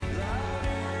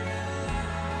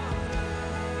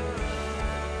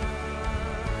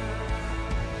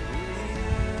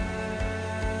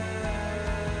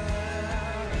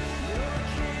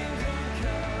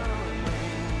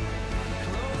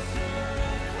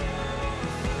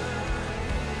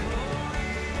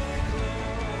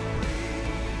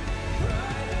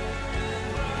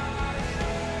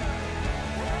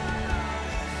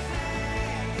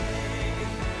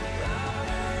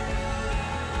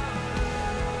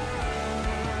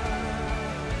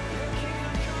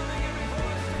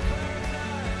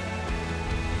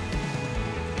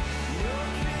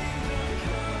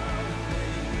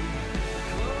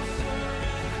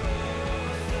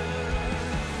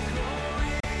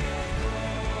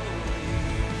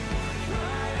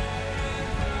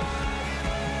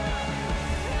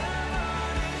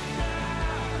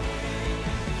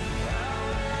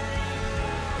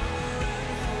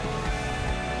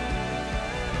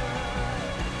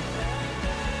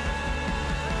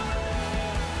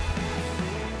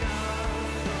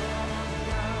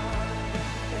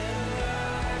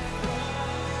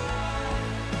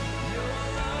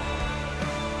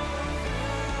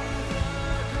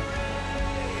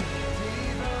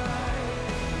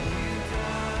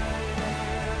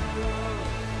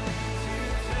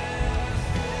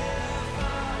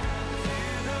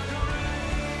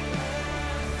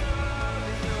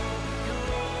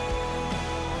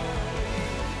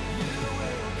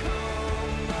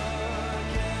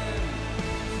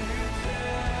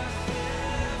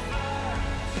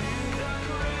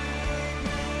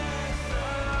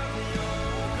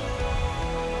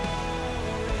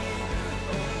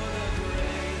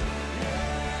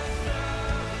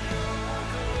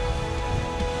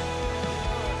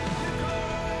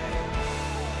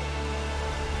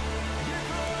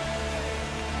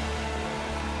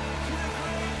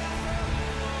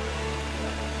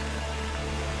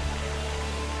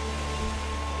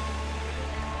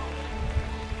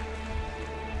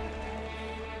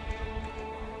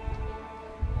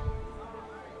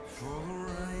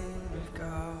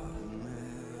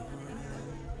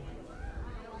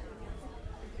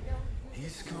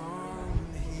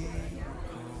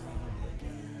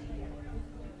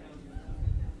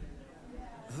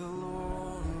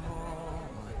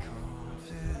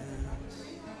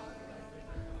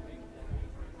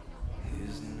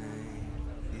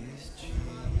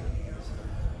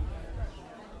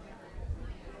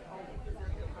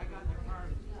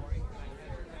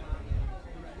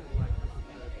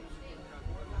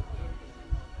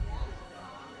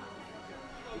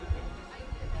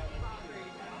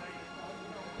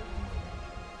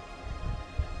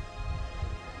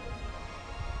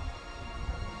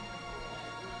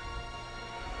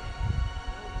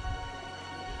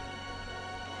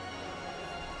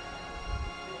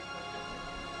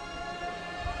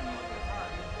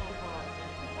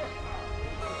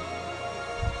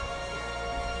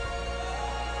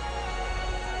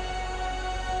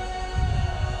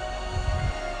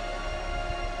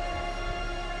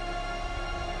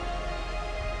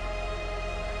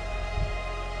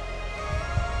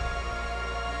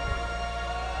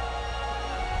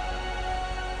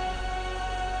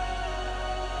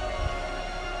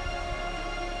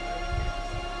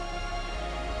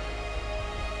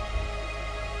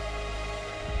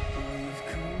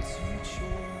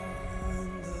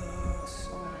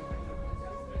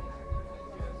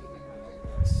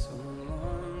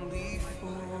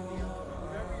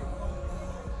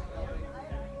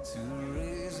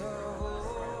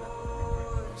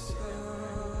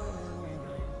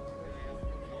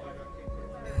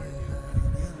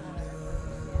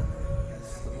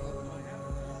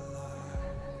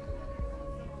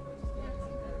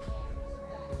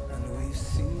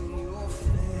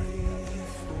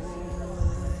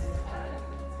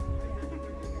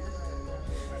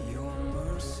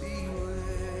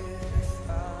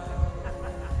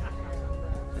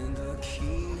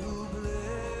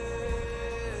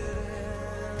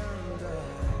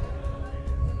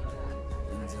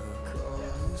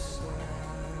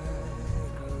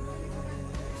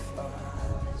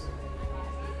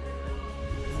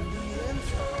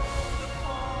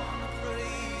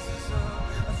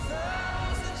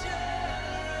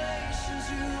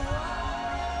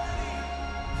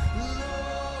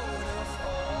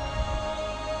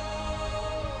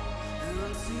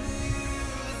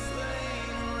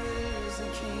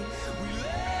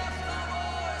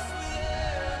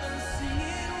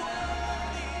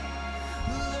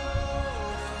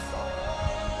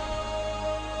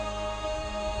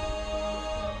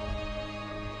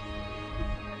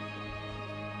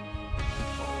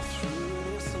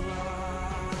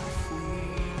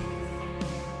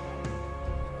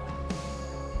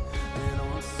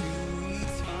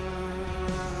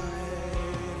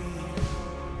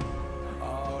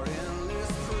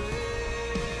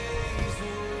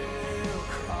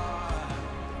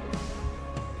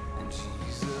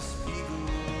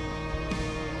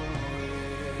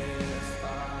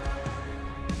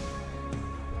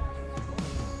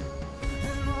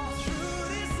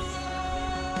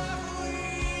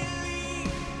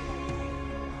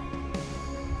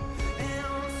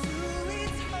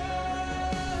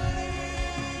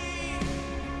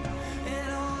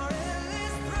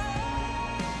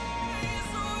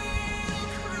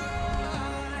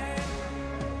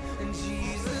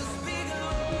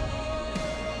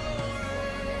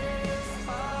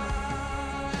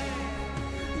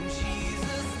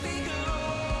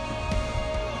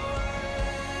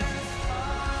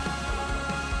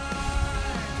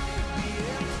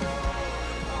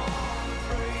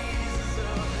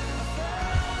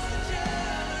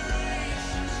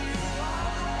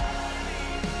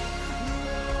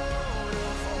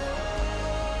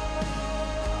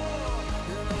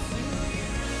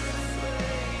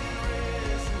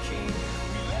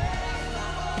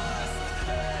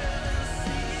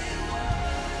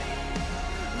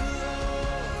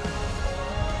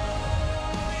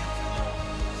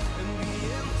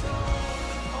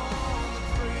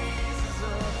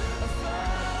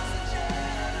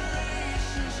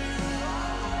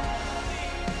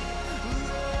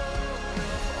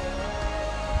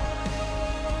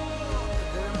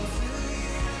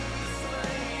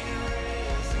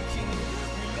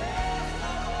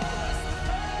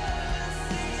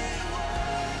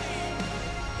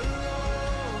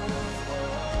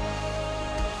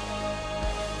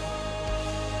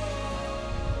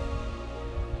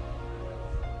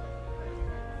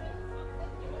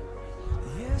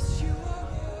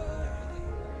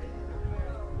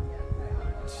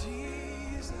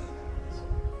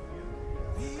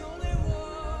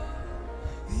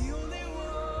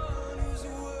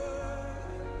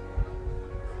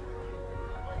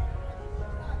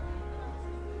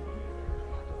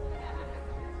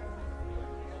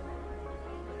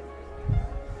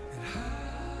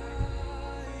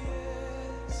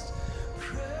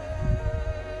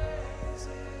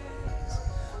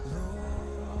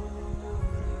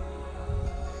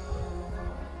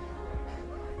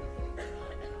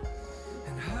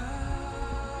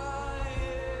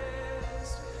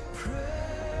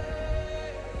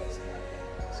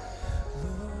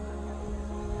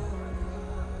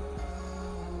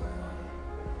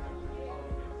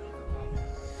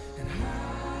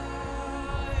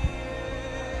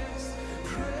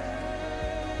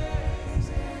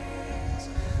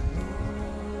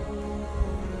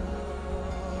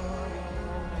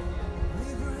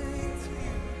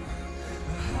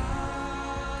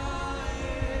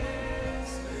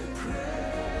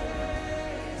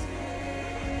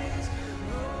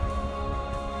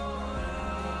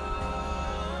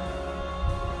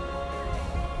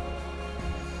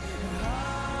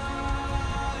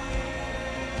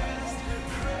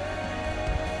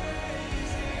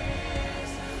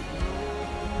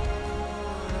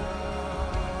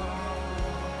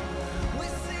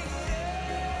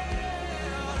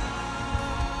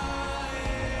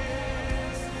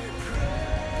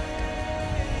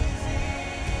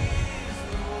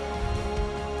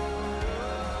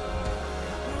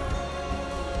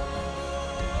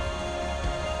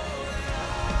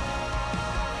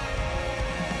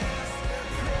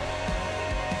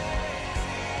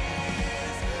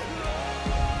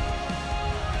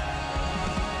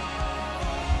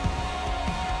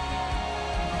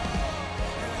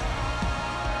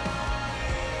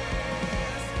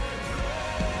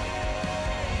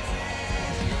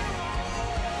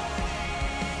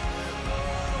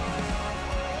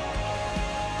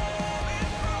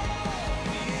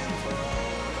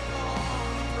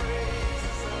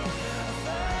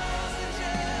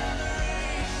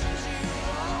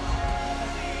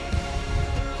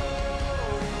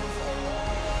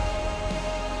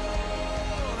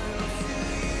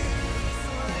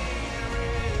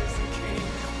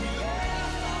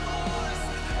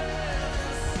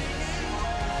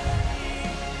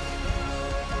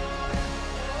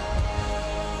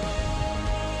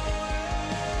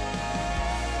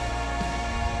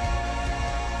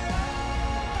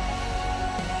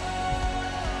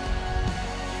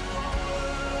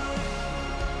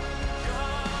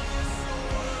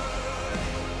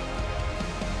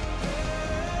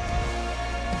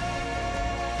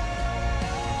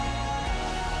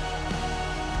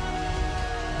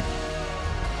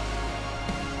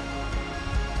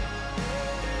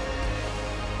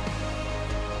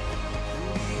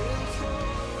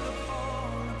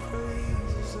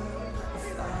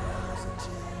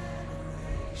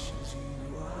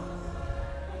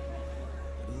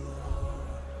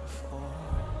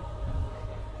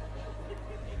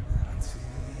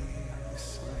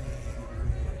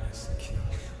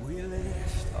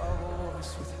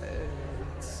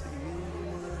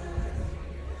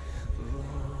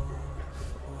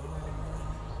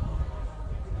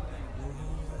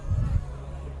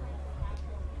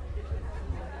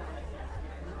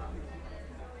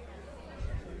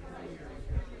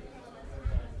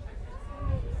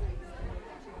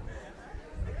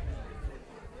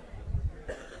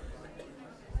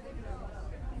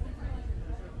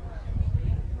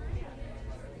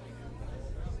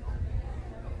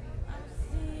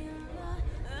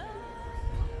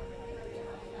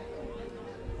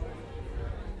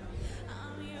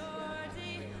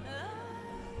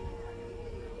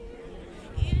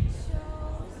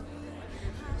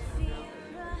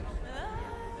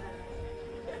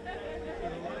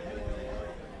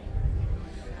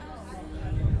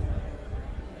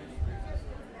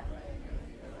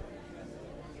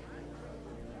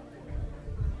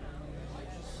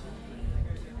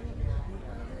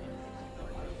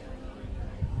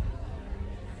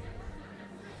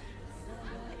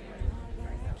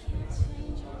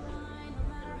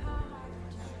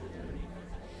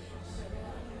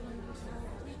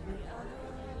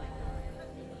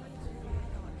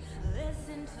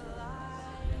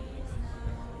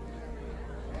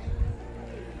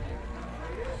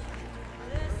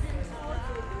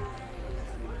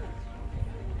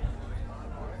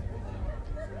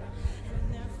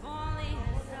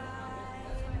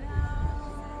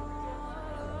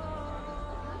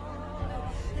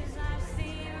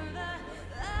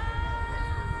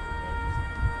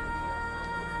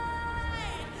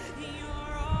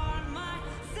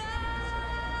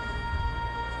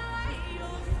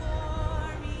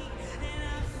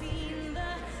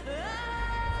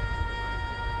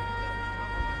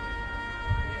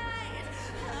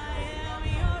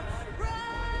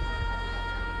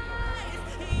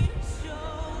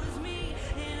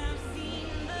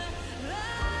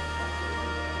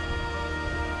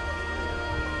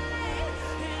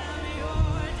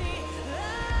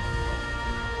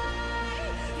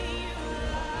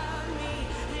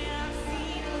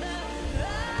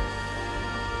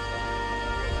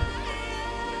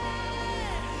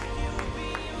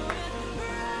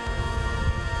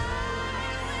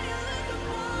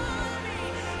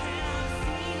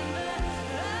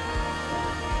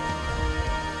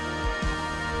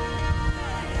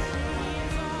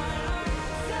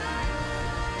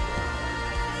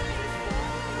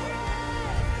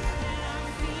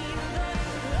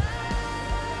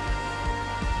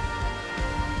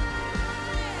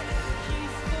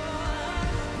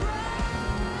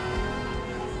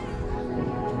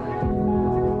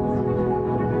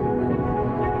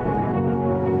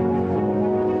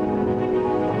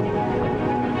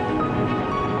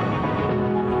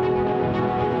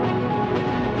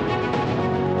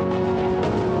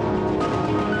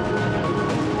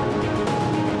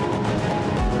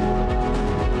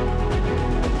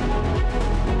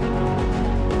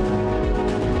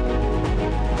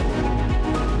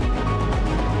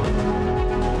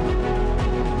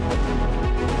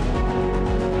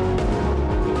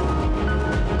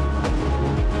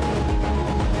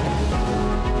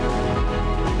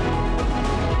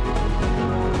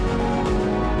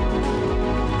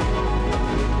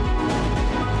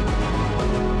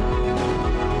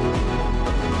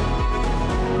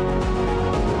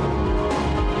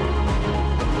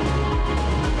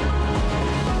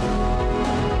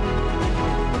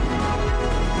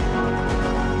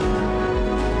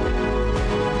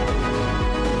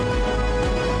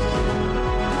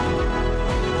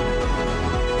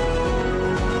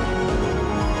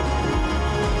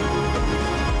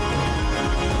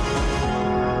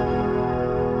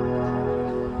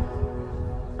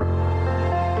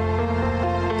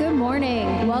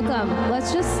Welcome.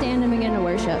 Let's just stand and begin to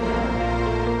worship.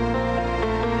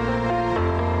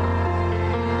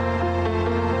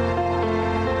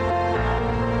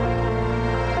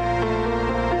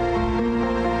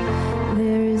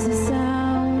 There is a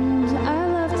sound I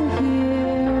love to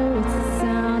hear. It's the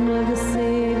sound of the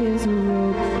Savior's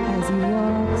robe as he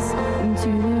walks into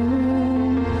the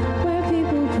room where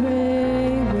people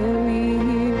pray, where we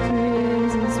hear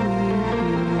praises, we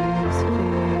hear his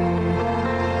faith.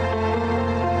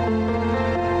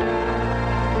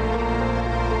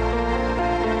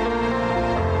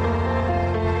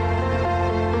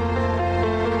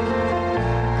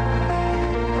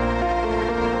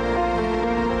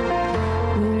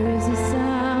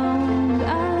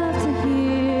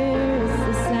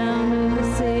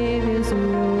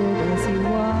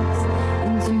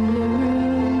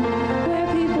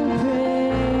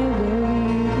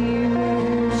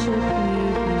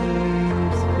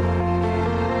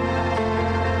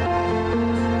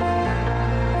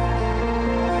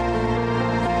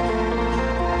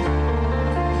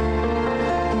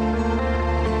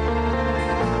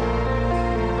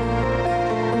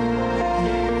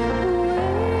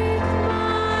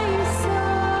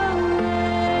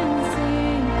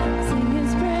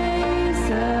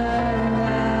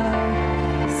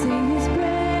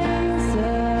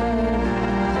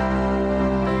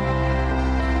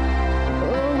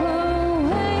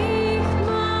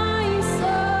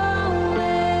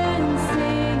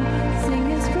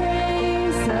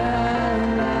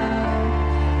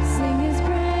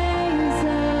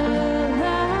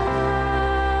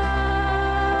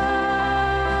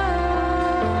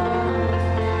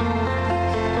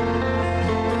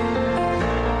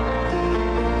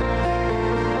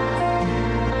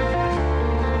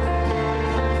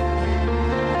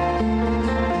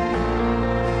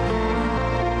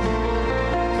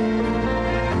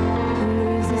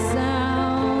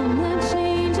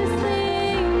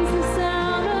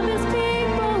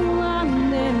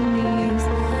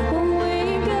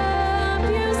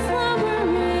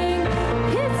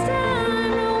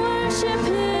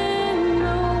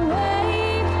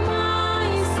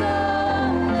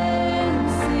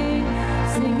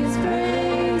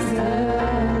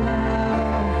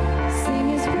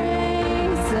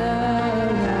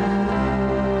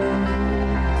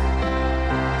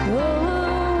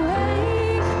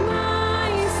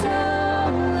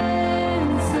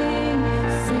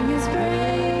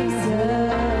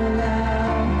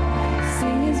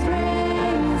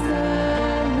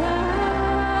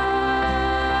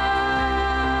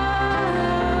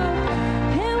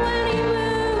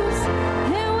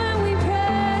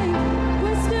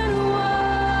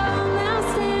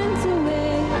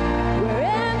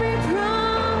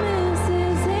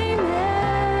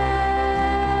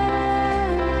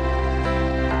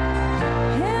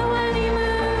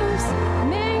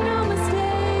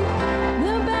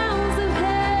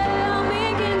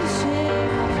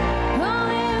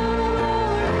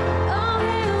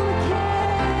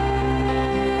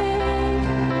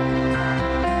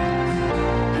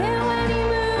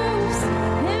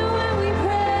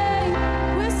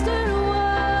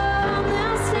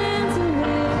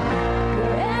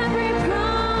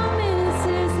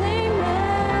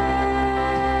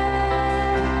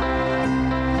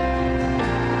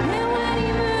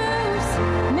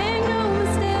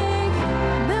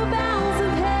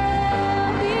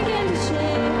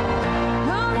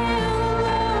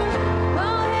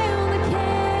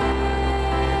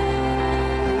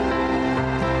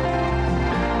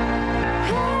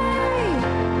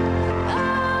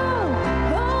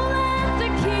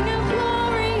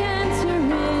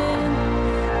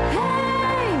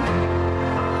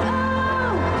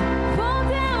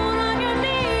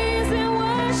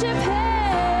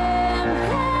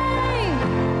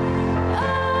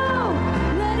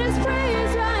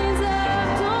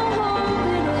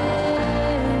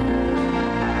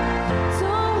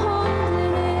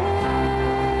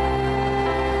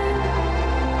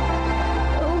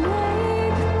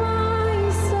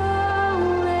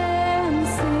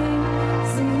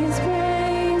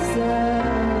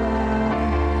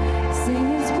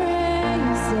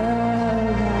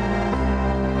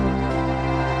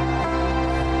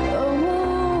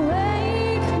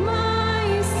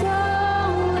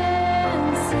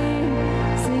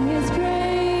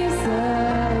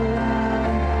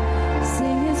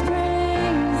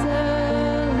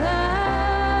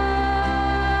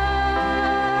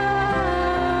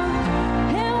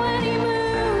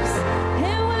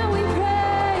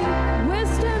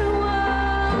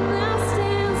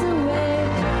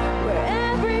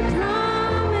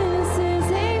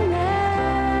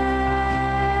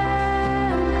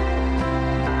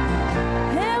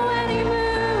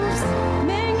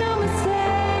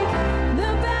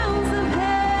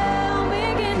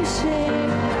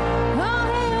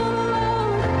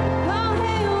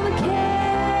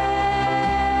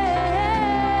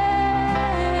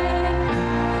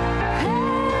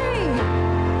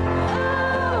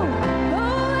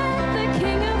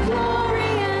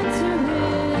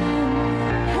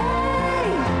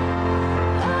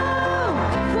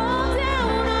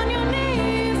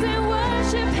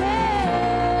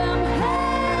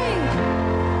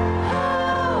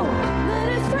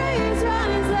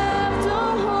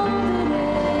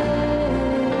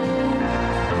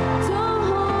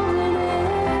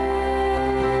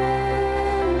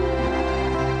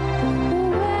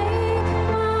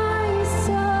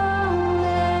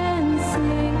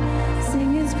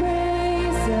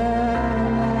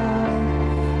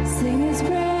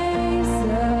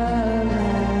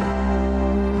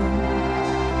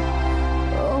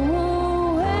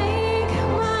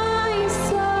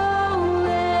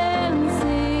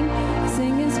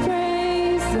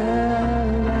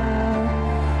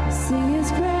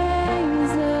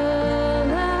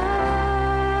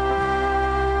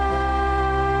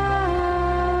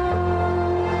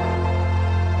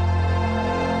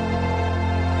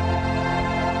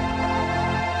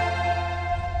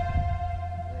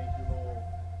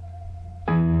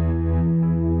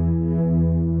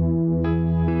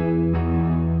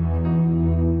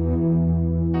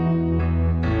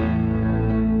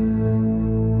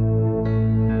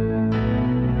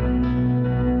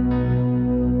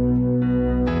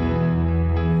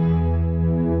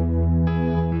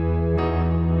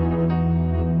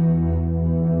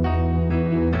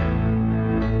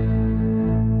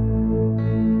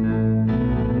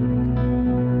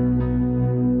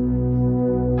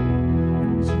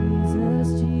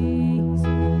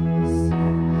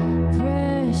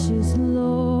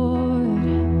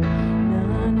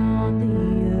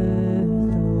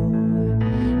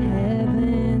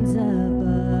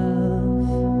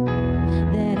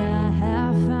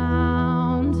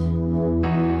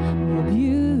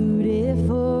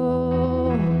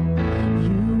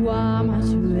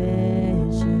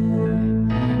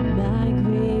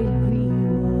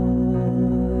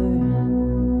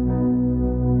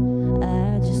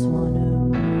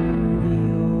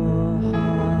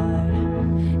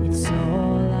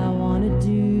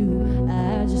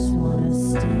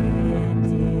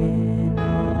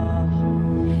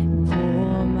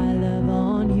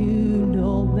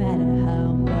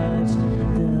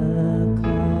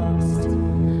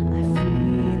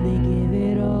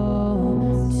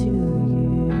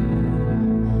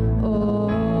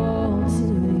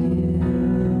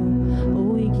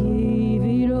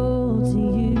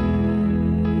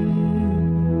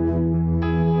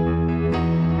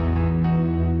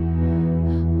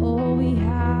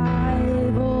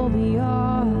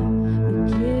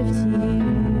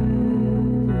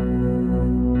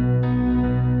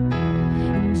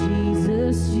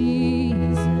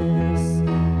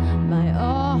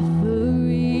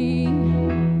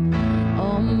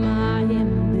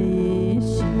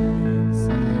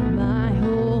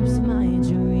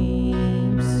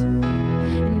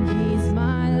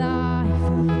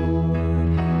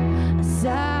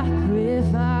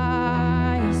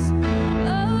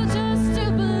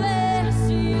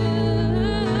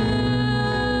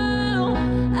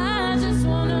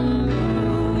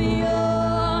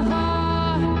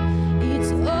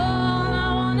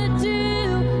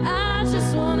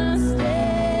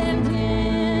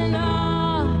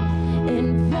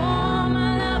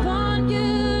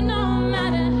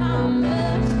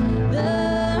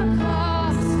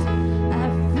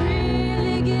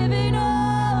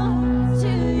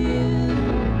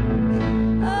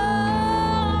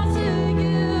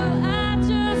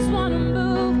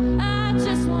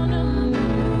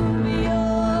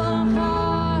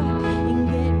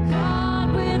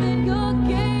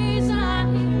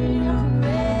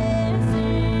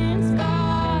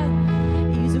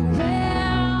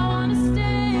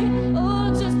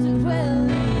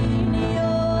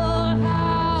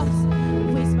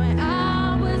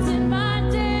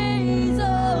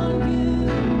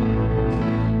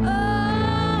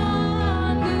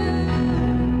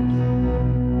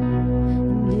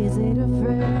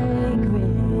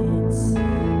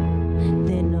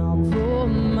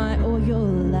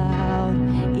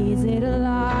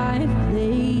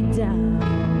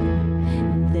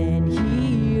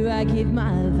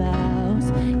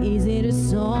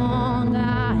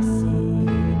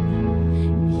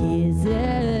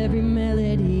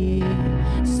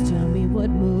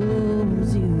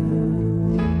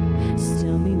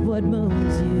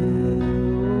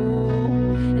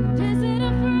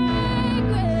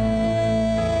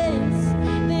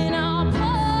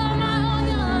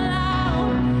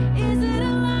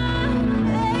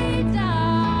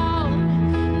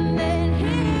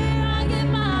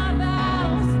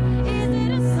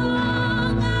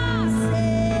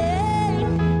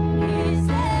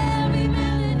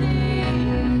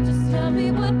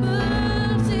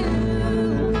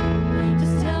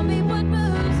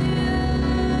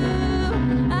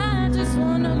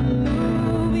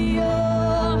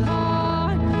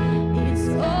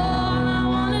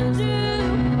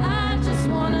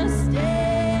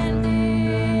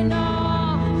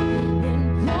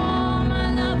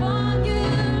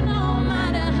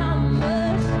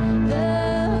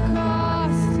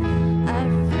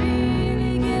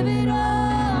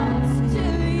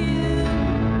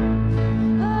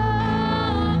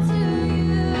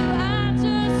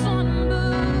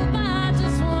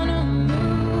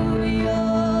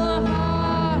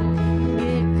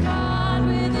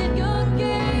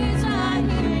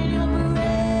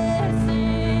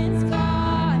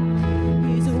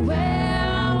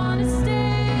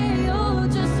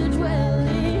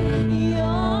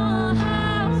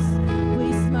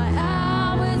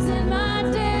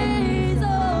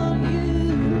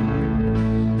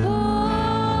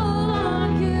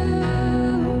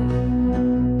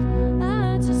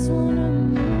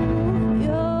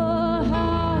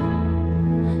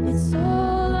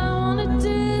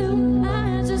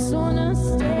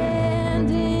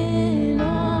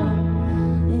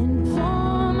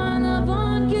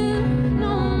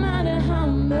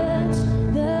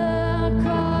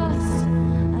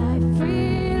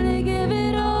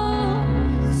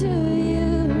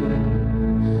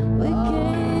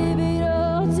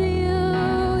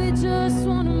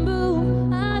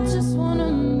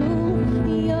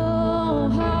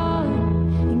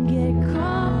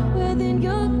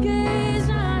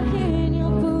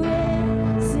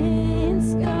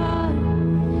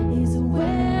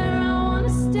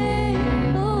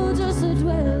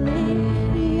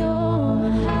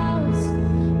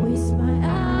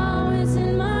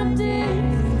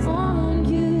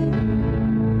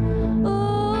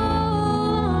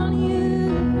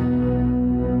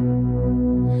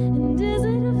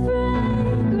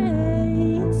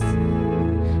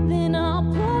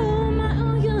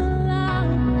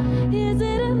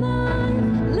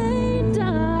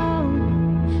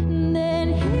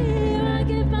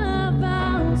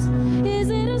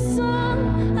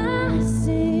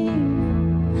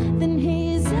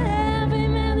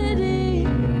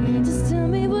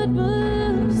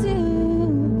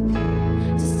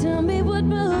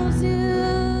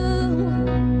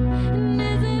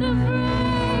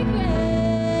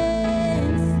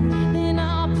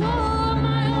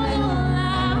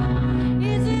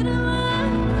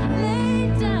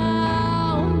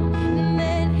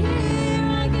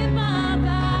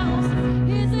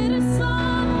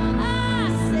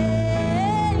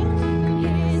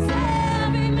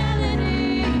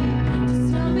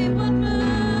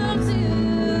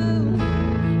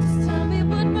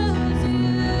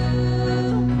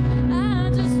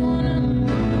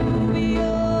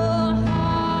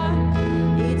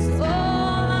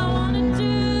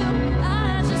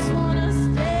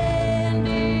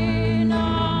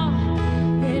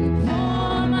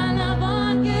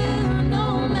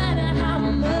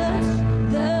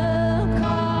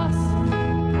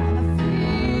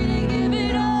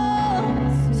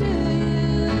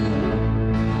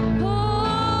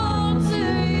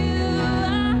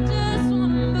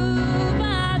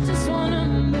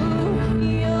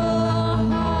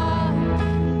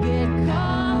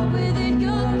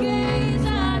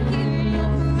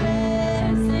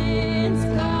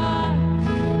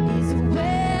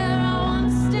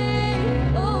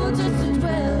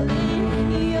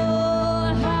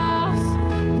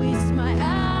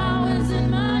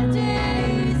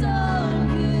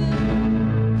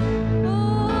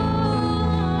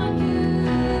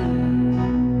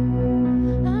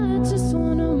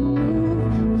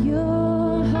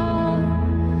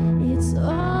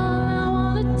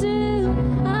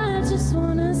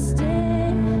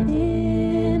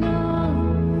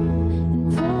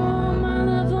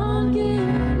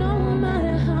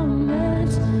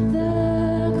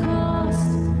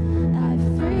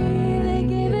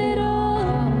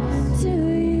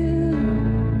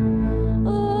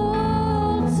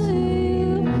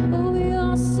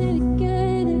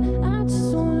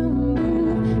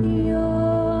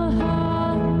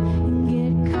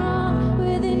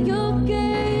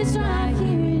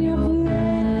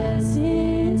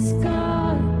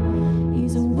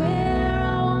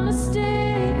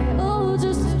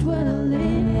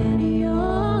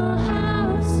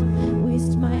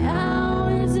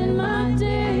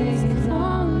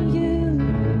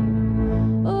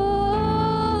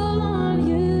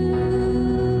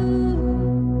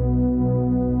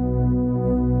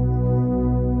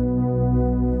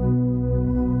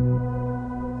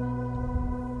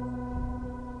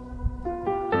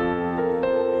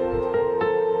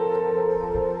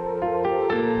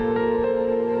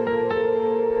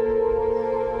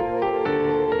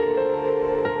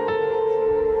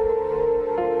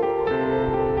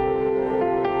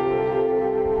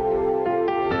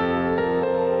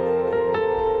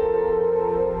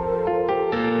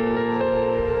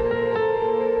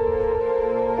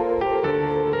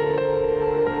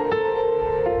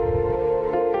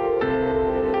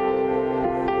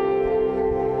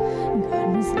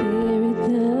 God was there at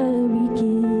the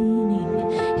beginning,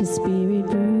 His Spirit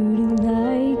brooding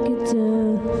like a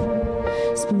dove,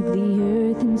 spoke the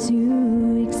earth into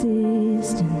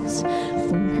existence,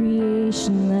 from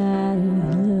creation light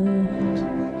loved.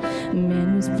 Man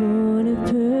was born a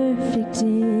perfect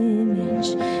image,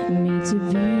 made to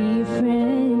be a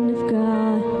friend of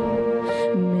God,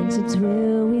 meant to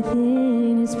dwell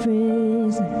within His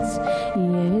presence,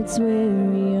 yet it's where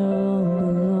we all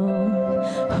belong.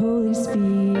 Holy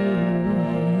Spirit,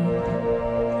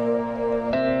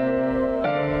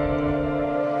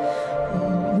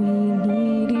 all we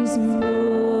need is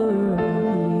more of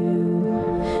you.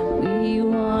 We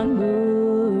want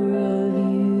more of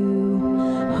you,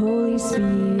 Holy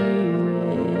Spirit.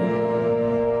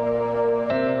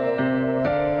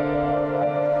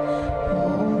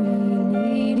 All we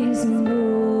need is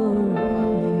more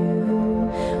of you.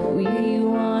 We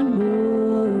want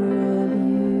more of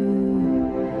you.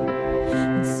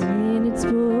 And sin had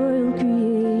spoiled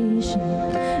creation,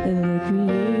 and the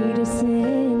Creator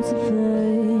sent to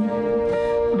flood.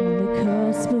 On the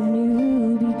cusp of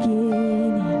new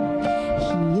beginning,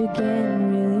 He again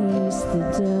released the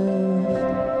dove.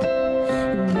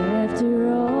 And after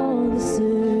all the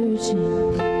searching,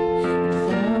 He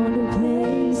found a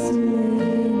place to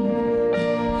land.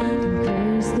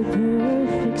 Embrace the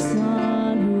perfect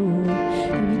Son who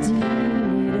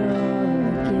redeemed it all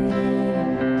again.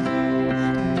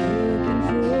 Looking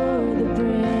for the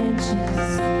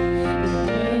branches, He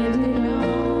landed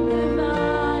on the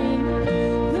vine,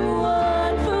 the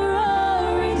one for our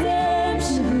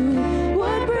redemption, who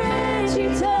would bring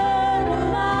eternal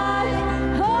life.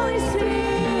 Holy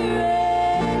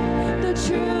Spirit, the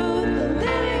truth, the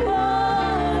living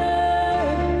water.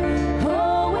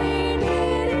 All we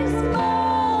need is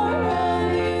more of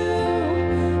you.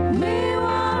 We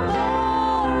want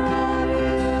more of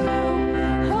you.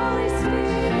 Holy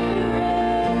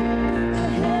Spirit, the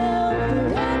helper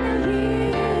and the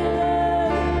healer.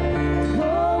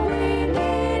 All we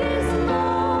need is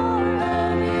more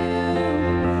of you.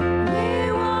 We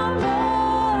want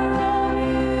more of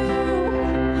you.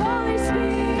 Holy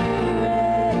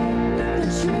Spirit, the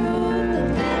truth, the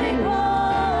living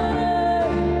water.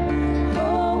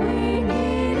 All we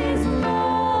need is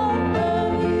more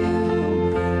of you.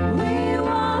 We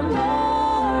want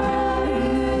more of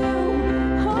you.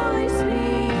 Holy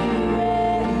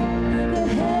Spirit, the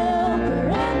helper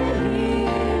and the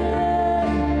healer.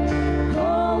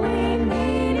 All we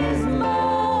need is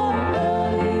more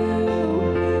of you.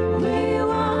 We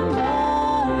want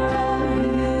more of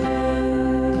you.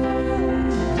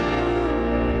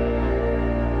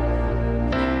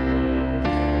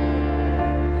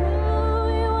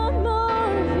 We want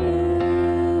more of you.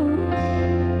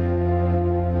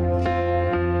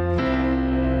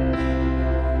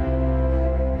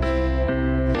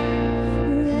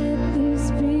 Let this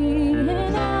be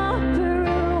an upper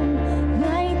room,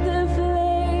 light the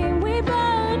flame we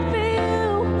burn for you.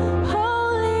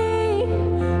 Holy,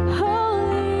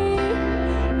 holy,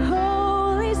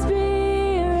 Holy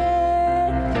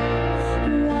Spirit,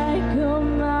 like a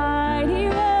mighty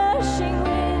rushing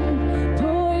wind,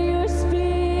 pour your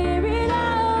Spirit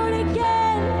out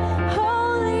again.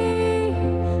 Holy,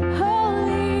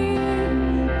 holy,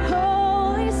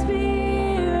 Holy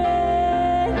Spirit,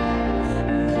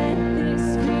 let this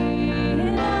be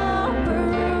an upper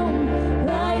room,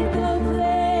 light the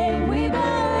flame we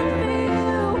burn for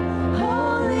you.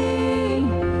 Holy,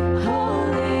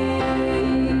 holy,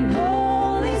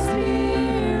 Holy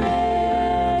Spirit,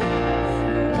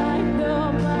 like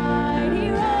a mighty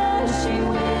rushing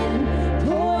wind,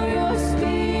 pour your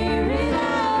Spirit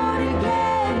out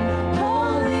again.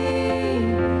 Holy,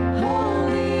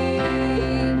 holy,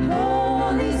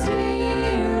 Holy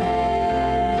Spirit,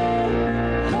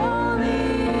 holy,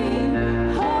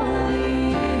 holy,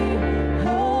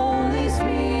 Holy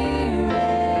Spirit,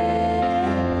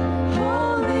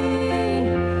 holy,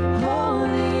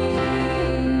 holy,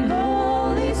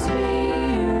 Holy Spirit.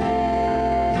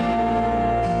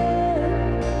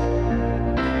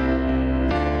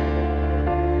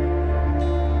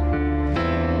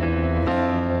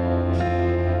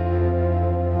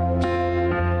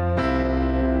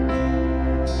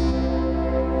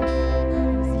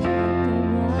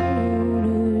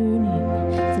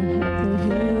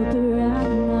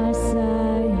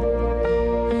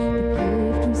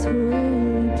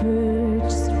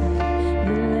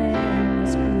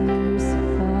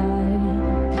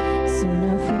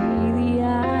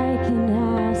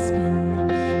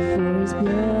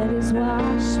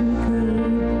 Wash me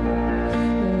clean,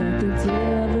 let the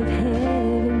dove of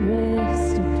heaven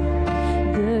rest upon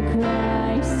the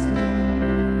Christ in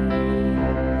me.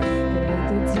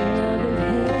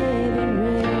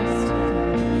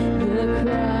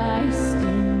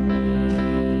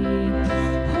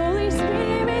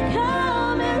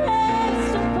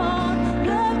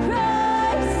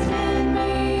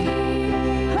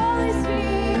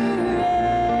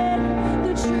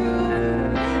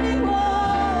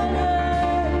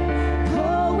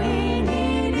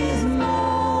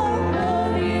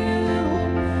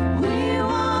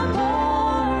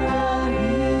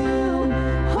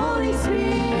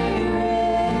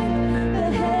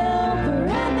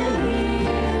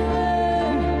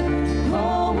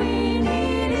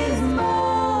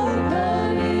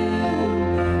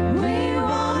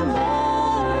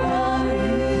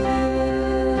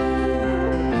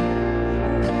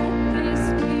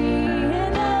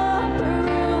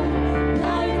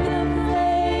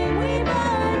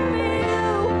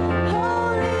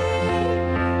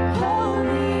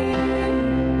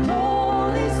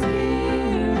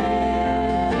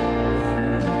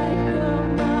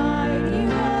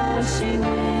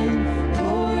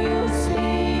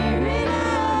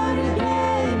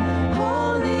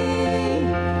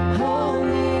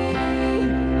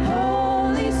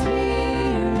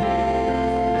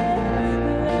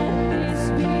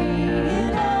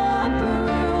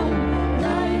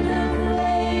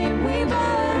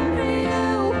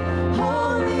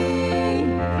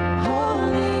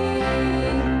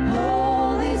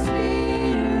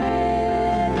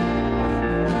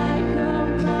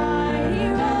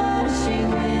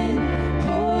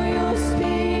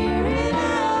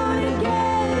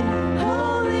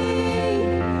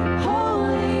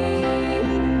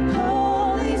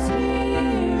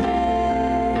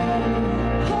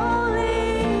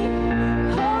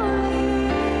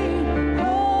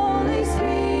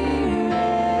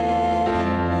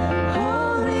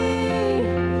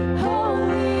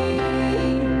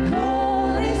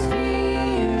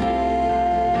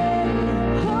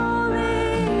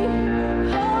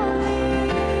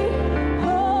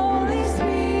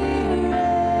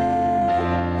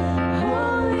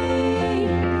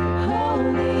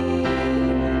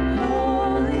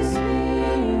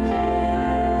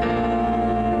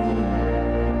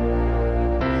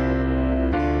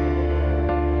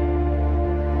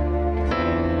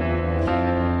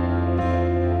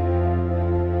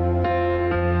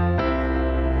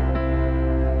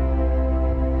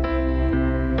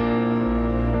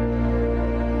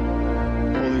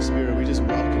 just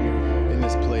welcome you in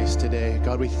this place today.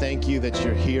 God, we thank you that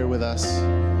you're here with us.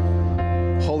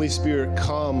 Holy Spirit,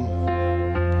 come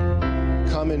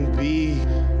and be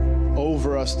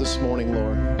over us this morning,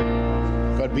 Lord.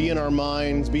 God, be in our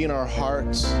minds, be in our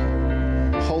hearts.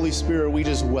 Holy Spirit, we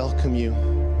just welcome you.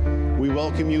 We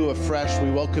welcome you afresh.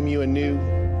 We welcome you anew.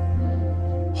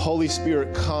 Holy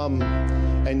Spirit, come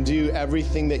and do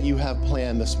everything that you have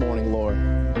planned this morning, Lord.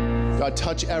 God,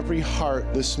 touch every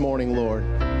heart this morning, Lord.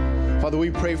 Father,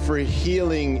 we pray for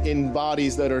healing in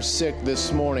bodies that are sick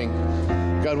this morning.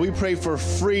 God, we pray for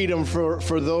freedom for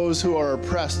those who are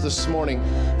oppressed this morning.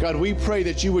 God, we pray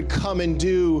that you would come and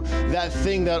do that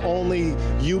thing that only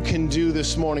you can do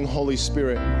this morning, Holy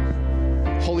Spirit.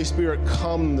 Holy Spirit,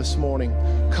 come this morning.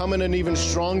 Come in an even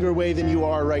stronger way than you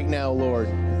are right now, Lord.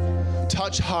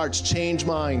 Touch hearts, change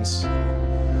minds.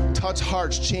 Touch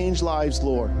hearts, change lives,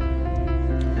 Lord.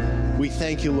 We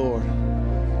thank you, Lord.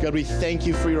 God, we thank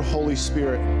you for your Holy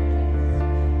Spirit.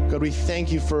 God, we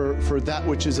thank you for that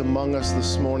which is among us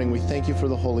this morning. We thank you for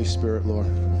the Holy Spirit, Lord.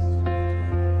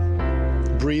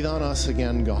 Breathe on us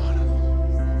again, God.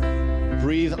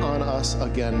 Breathe on us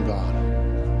again, God.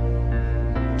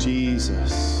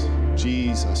 Jesus,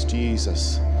 Jesus,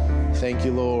 Jesus. Thank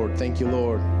you, Lord. Thank you,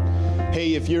 Lord.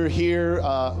 Hey, if you're here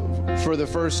for the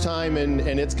first time and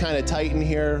it's kind of tight in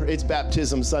here, it's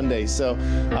Baptism Sunday. So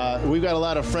we've got a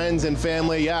lot of friends and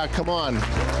family. Yeah, come on.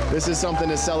 This is something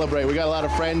to celebrate. We got a lot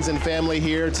of friends and family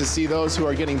here to see those who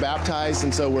are getting baptized,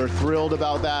 and so we're thrilled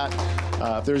about that.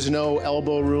 If there's no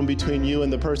elbow room between you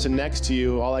and the person next to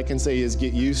you, all I can say is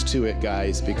get used to it,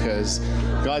 guys, because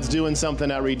God's doing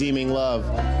something at Redeeming Love.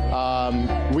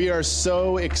 We are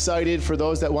so excited for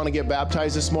those that want to get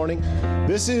baptized this morning.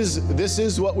 This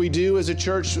is what we do as a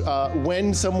church.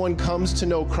 When someone comes to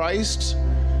know Christ,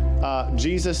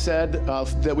 Jesus said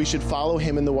that we should follow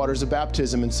him in the waters of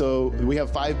baptism. And so we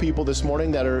have 5 people this morning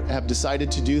that have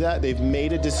decided to do that. They've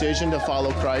made a decision to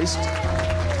follow Christ.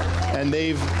 And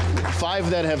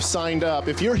 5 that have signed up.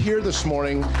 If you're here this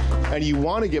morning and you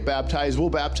want to get baptized, we'll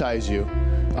baptize you.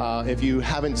 If you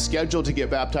haven't scheduled to get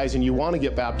baptized and you want to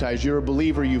get baptized, you're a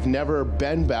believer, you've never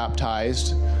been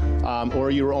baptized,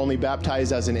 or you were only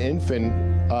baptized as an infant,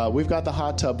 we've got the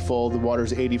hot tub full. The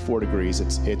water's 84 degrees.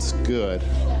 It's good.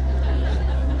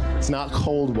 It's not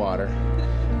cold water.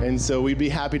 And so we'd be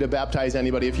happy to baptize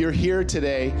anybody. If you're here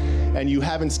today and you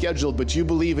haven't scheduled, but you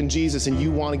believe in Jesus and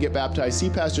you want to get baptized,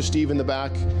 see Pastor Steve in the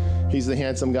back. He's the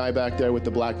handsome guy back there with the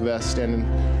black vest standing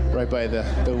right by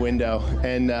the window.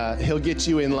 And he'll get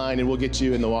you in line and we'll get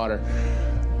you in the water.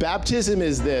 Baptism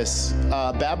is this.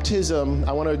 Baptism,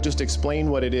 I want to just explain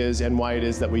what it is and why it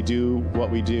is that we do what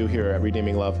we do here at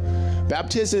Redeeming Love.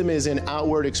 Baptism is an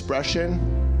outward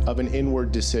expression of an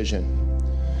inward decision.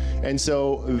 And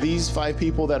so these 5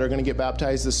 people that are going to get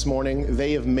baptized this morning,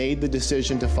 they have made the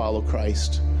decision to follow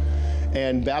Christ.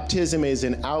 And baptism is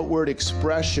an outward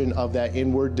expression of that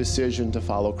inward decision to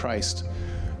follow Christ.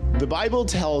 The Bible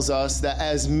tells us that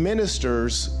as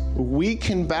ministers, we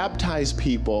can baptize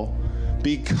people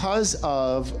because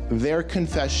of their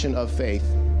confession of faith.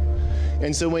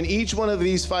 And so when each one of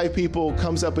these 5 people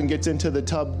comes up and gets into the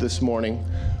tub this morning,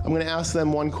 I'm going to ask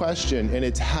them one question, and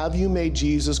it's, have you made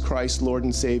Jesus Christ Lord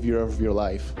and Savior of your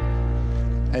life?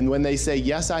 And when they say,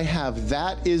 yes, I have,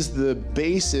 that is the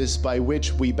basis by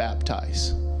which we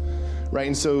baptize. Right,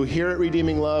 and so here at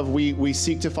Redeeming Love, we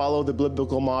seek to follow the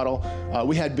biblical model.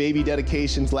 We had baby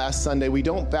dedications last Sunday. We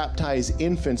don't baptize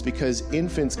infants because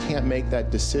infants can't make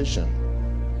that decision.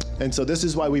 And so this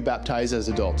is why we baptize as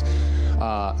adults.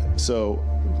 So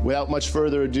without much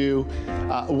further ado,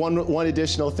 one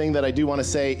additional thing that I do want to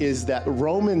say is that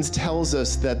Romans tells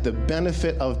us that the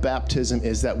benefit of baptism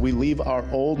is that we leave our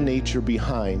old nature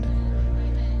behind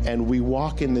and we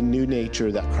walk in the new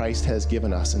nature that Christ has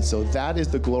given us. And so that is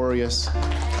the glorious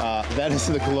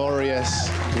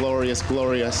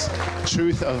glorious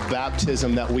truth of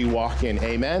baptism that we walk in.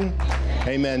 Amen?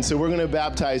 Amen. So we're going to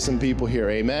baptize some people here.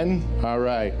 Amen? All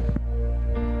right.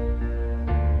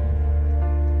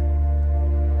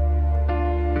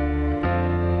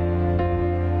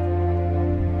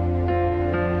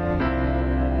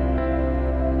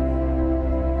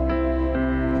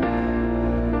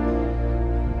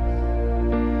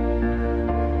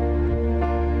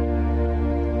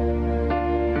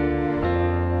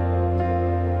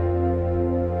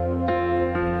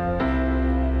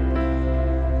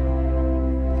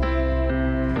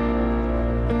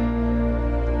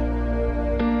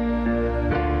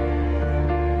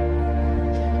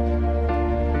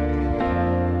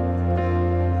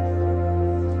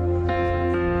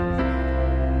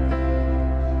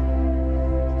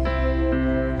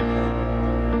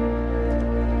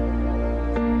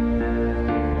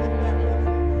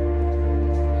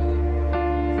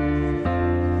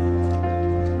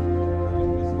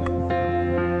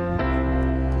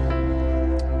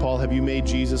 made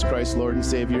Jesus Christ Lord and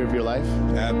Savior of your life?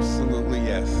 Absolutely,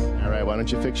 yes. All right, why don't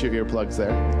you fix your earplugs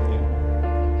there?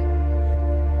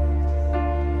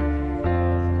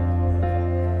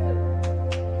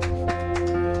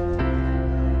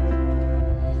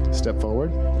 Step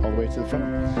forward, all the way to the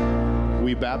front.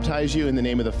 We baptize you in the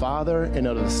name of the Father, and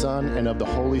of the Son, and of the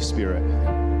Holy Spirit.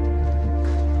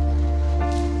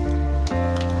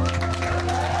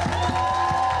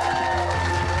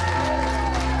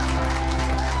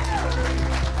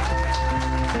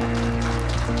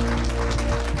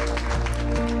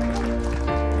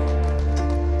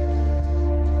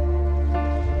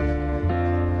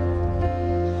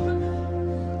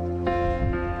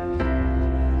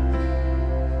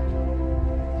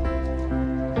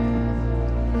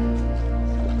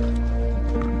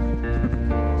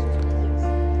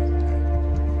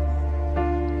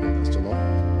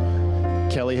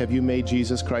 Kelly, have you made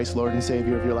Jesus Christ Lord and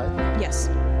Savior of your life? Yes.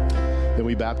 Then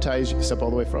we baptize you. Step all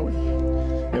the way forward.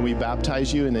 Then we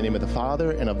baptize you in the name of the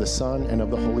Father, and of the Son, and of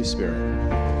the Holy Spirit.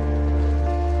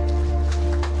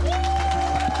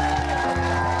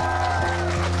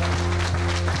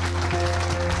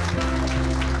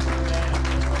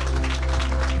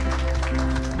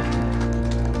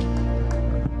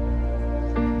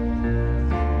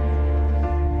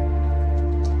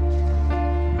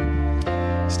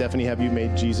 Stephanie, have you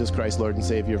made Jesus Christ Lord and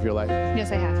Savior of your life?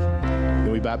 Yes, I have.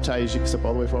 Then we baptize you. Step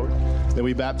all the way forward. Then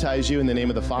we baptize you in the name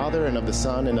of the Father, and of the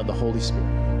Son, and of the Holy Spirit.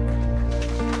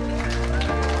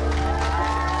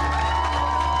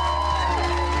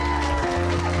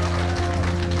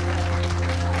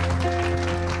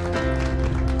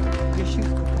 Your shoes.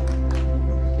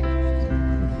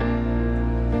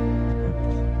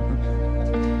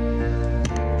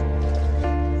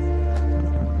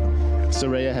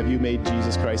 Soraya, have you made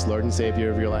Jesus Christ Lord and Savior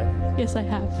of your life? Yes, I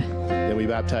have. Then we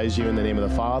baptize you in the name of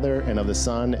the Father, and of the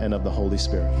Son, and of the Holy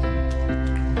Spirit.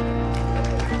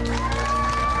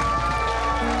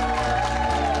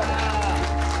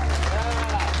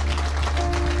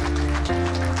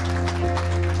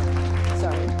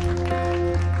 Sorry.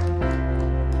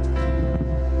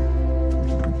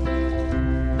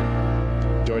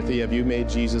 Dorothy, have you made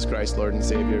Jesus Christ Lord and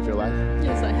Savior of your life?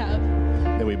 Yes, I have.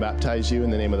 Then we baptize you in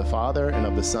the name of the Father, and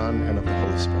of the Son, and of the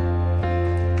Holy Spirit.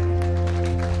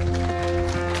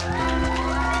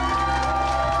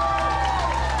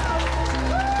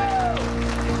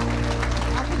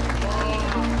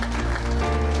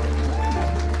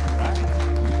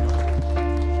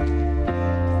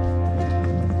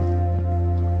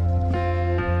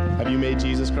 Have you made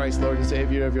Jesus Christ Lord and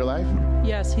Savior of your life?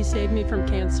 Yes, he saved me from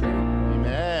cancer.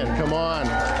 Amen. Come on.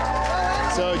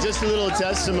 So just a little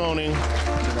testimony.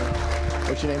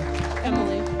 What's your name?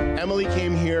 Emily. Emily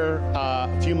came here a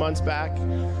few months back,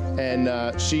 and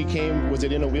she came, was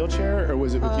it in a wheelchair or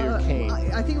was it with your cane?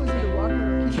 I think it was with a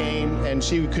walker. Cane, and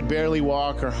she could barely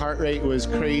walk. Her heart rate was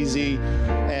crazy,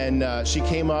 and she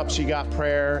came up, she got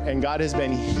prayer, and God has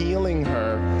been healing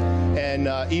her. And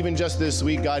even just this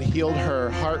week, God healed her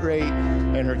heart rate,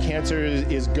 and her cancer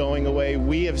is going away.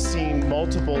 We have seen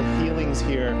multiple healings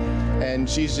here, and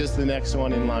she's just the next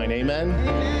one in line. Amen?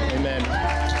 Amen.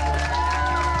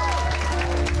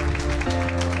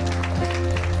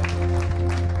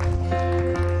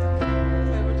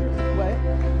 What?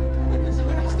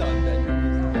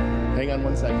 Hang on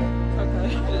one second.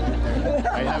 Okay.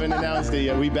 I haven't announced it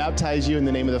yet. We baptize you in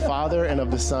the name of the Father, and of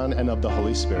the Son, and of the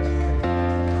Holy Spirit.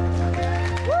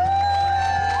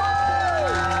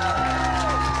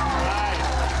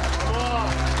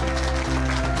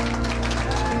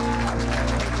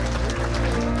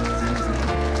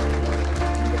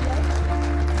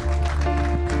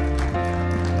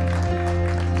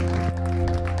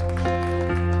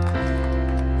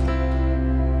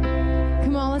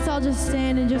 Come on, let's all just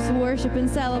stand and just worship and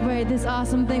celebrate this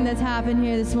awesome thing that's happened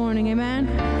here this morning. Amen.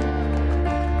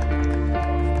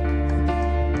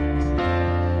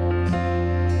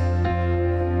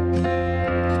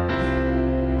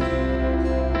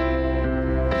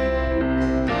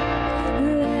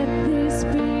 Let this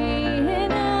be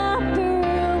an upper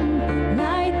room,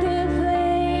 light the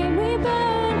flame we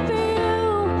burn for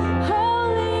you.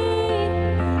 Holy,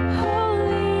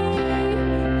 holy,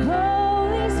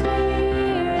 Holy Spirit,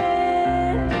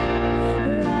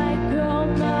 like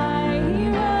almighty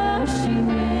rushing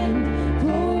wind,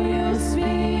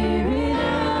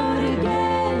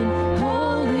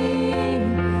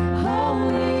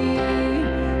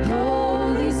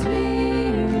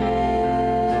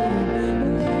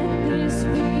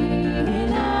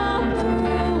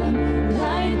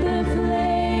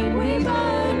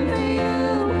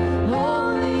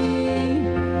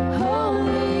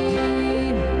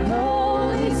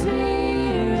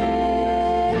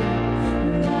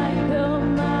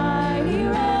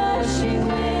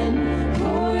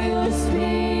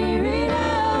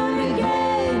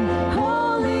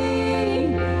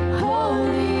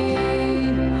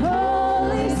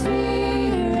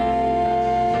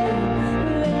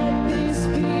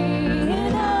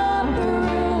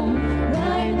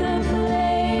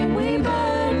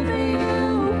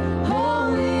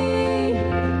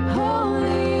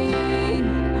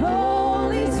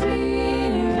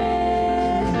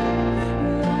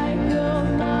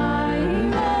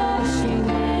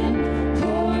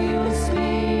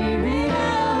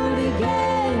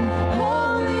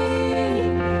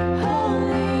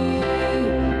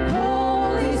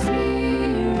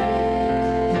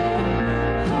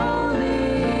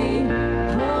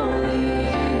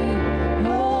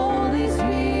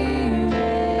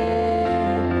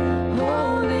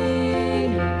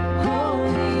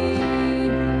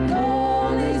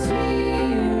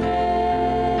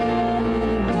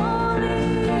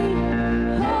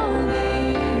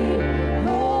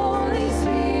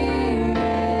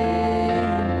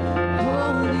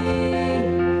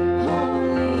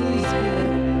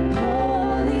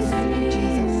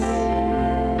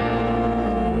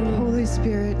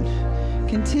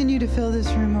 to fill this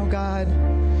room, oh God.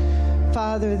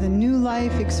 Father, the new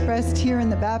life expressed here in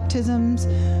the baptisms.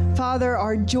 Father,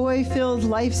 our joy-filled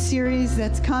life series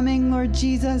that's coming, Lord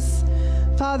Jesus.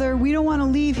 Father, we don't want to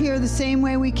leave here the same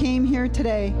way we came here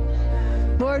today.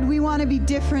 Lord, we want to be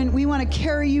different. We want to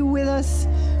carry you with us.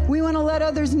 We want to let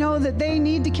others know that they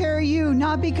need to carry you,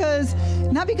 not because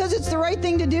it's the right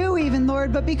thing to do even,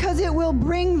 Lord, but because it will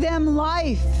bring them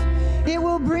life. It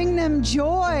will bring them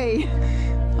joy.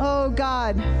 Oh,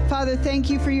 God. Father, thank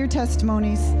you for your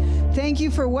testimonies. Thank you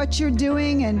for what you're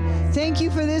doing, and thank you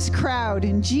for this crowd.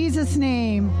 In Jesus'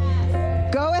 name.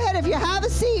 Go ahead. If you have a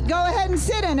seat, go ahead and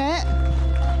sit in it.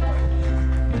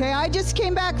 Okay, I just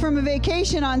came back from a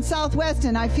vacation on Southwest,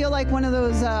 and I feel like one of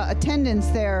those attendants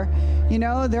there. You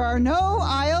know, there are no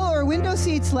aisle or window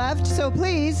seats left, so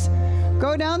please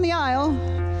go down the aisle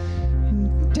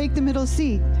and take the middle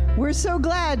seat. We're so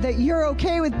glad that you're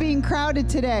okay with being crowded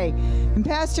today. And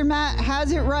Pastor Matt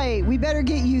has it right. We better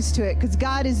get used to it because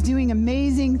God is doing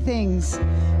amazing things.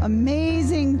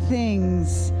 Amazing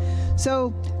things.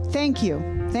 So thank you.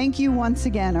 Thank you once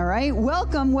again, all right?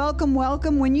 Welcome, welcome,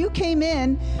 welcome. When you came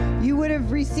in, you would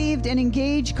have received an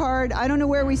Engage card. I don't know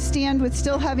where we stand with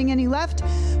still having any left,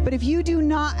 but if you do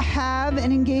not have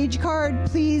an Engage card,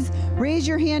 please raise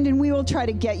your hand and we will try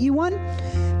to get you one.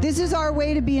 This is our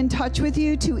way to be in touch with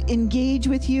you, to engage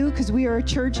with you, because we are a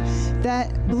church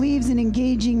that believes in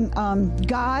engaging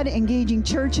God, engaging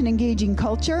church, and engaging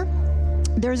culture.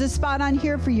 There's a spot on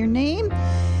here for your name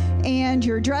and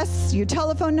your address, your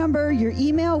telephone number, your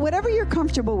email, whatever you're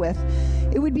comfortable with.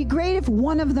 It would be great if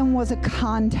one of them was a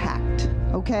contact,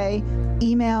 okay?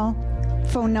 Email,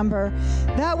 phone number.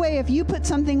 That way, if you put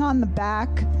something on the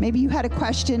back, maybe you had a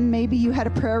question, maybe you had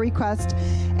a prayer request,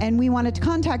 and we wanted to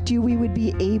contact you, we would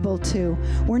be able to.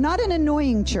 We're not an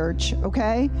annoying church,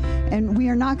 okay? And we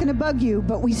are not going to bug you,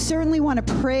 but we certainly want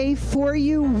to pray for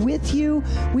you, with you.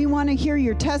 We want to hear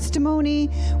your testimony.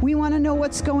 We want to know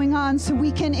what's going on so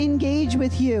we can engage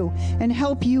with you and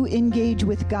help you engage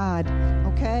with God,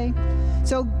 okay?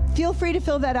 So feel free to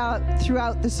fill that out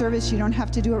throughout the service. You don't have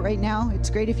to do it right now.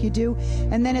 It's great if you do.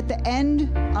 And then at the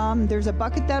end, there's a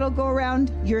bucket that'll go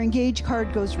around. Your Engage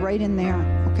card goes right in there,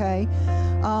 okay?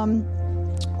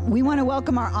 We want to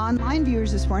welcome our online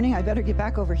viewers this morning. I better get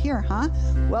back over here, huh?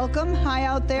 Welcome. Hi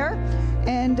out there.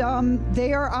 And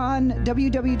they are on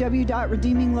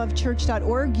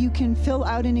www.redeeminglovechurch.org. You can fill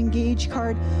out an Engage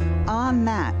card on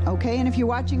that, okay? And if you're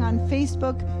watching on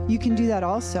Facebook, you can do that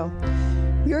also.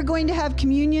 We are going to have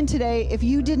communion today. If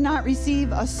you did not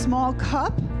receive a small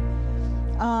cup,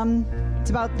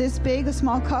 it's about this big, a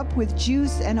small cup with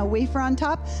juice and a wafer on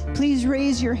top, please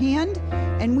raise your hand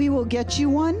and we will get you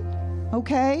one,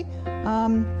 okay?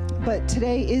 But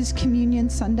today is Communion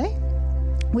Sunday,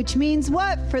 which means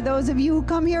what? For those of you who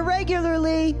come here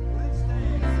regularly,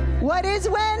 what is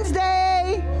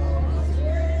Wednesday?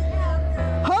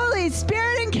 Holy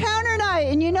Spirit Encounter Night.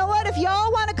 And you know what? If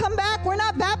y'all want to come back, we're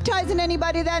not baptizing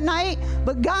anybody that night,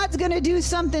 but God's going to do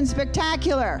something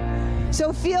spectacular.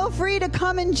 So feel free to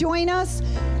come and join us.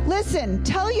 Listen,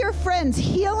 tell your friends,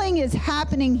 healing is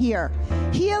happening here.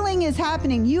 Healing is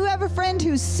happening. You have a friend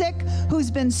who's sick,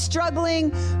 who's been struggling,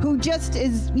 who just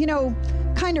is, you know,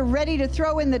 kind of ready to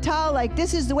throw in the towel, like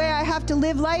this is the way I have to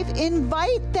live life.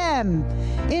 Invite them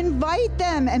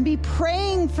and be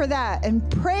praying for that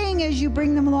and praying as you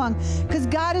bring them along, because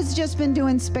God has just been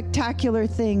doing spectacular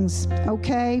things,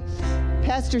 okay?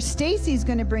 Pastor Stacey's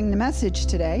going to bring the message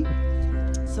today,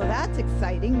 so that's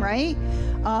exciting, right?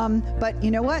 But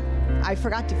you know what? I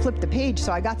forgot to flip the page,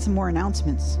 so I got some more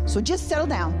announcements. So just settle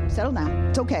down.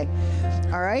 It's okay.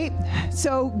 All right?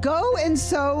 So go and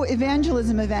sow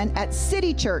evangelism event at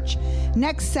City Church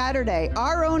next Saturday.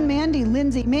 Our own Mandy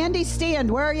Lindsay. Mandy, stand.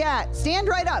 Where are you at? Stand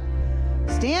right up.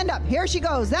 Stand up. Here she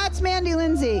goes. That's Mandy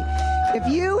Lindsay. If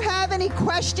you have any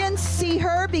questions, see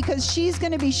her, because she's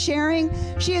going to be sharing.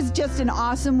 She is just an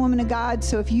awesome woman of God,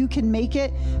 so if you can make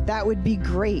it, that would be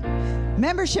great.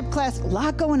 Membership class, a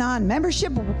lot going on.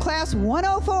 Membership class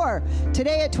 104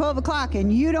 today at 12 o'clock,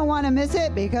 and you don't want to miss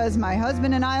it because my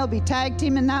husband and I will be tag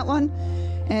teaming that one.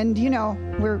 And, you know,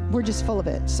 we're just full of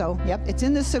it. So, yep, it's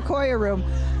in the Sequoia room.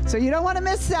 So you don't want to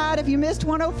miss that. If you missed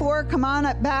 104, come on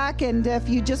up back. And if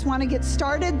you just want to get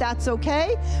started, that's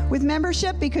okay with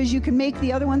membership, because you can make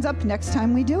the other ones up next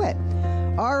time we do it.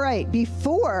 All right,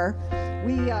 before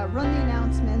we run the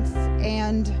announcements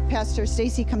and Pastor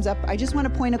Stacey comes up, I just want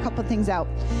to point a couple things out.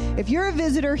 If you're a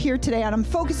visitor here today, and I'm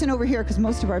focusing over here because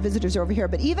most of our visitors are over here,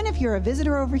 but even if you're a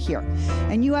visitor over here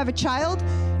and you have a child,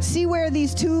 see where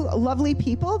these two lovely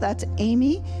people, that's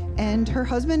Amy and her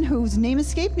husband, whose name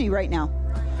escaped me right now.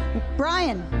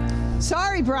 Brian.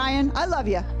 Sorry, Brian. I love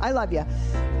you. I love you.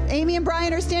 Amy and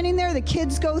Brian are standing there. The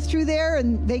kids go through there,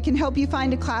 and they can help you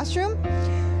find a classroom.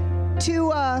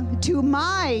 To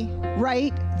my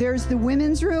right, there's the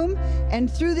women's room,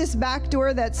 and through this back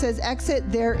door that says exit,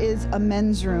 there is a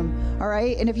men's room, all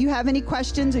right? And if you have any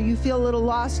questions or you feel a little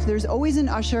lost, there's always an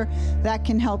usher that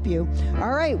can help you.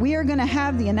 All right, we are gonna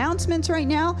have the announcements right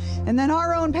now, and then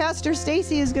our own Pastor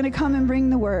Stacey is gonna come and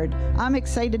bring the word. I'm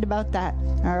excited about that,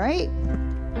 all right?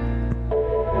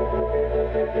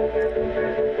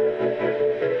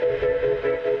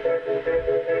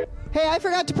 Hey, I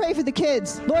forgot to pray for the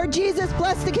kids. Lord Jesus,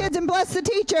 bless the kids and bless the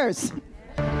teachers.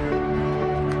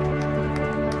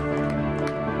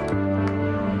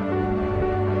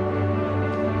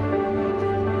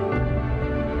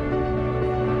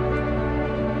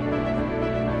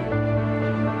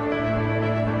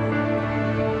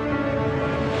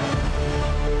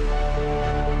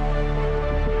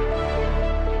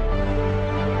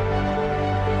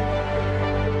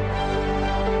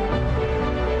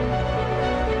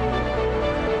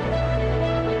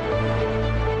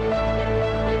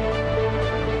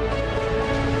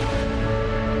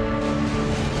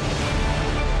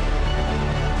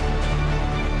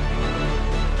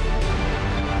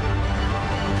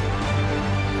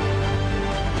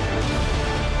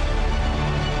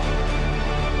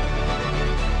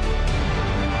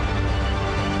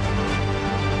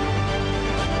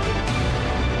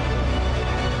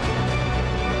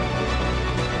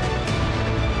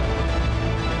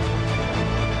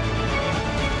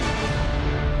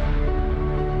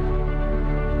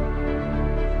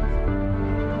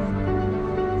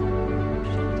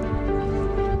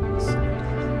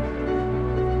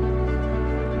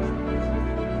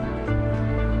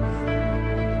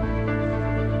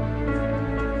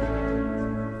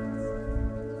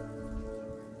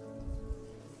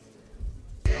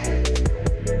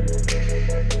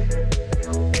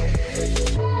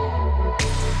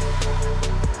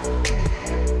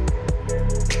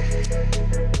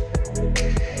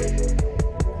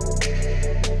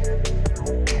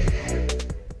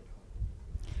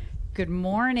 Good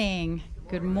morning.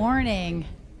 Good morning.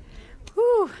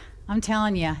 Whew, I'm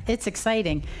telling you, it's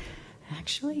exciting.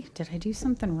 Actually, did I do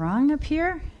something wrong up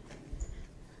here?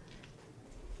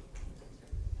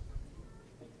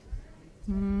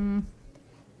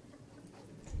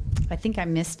 I think I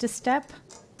missed a step.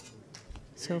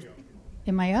 So,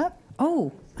 am I up?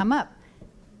 Oh, I'm up.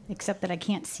 Except that I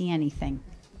can't see anything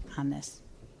on this.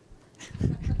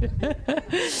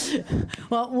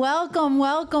 Well, welcome,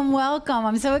 welcome, welcome.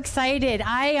 I'm so excited.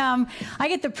 I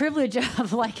get the privilege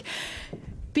of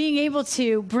being able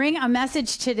to bring a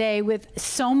message today with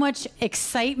so much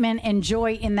excitement and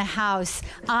joy in the house.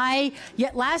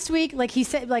 Last week,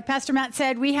 like Pastor Matt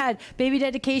said, we had baby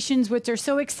dedications, which are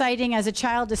so exciting as a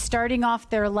child is starting off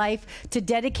their life to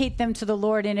dedicate them to the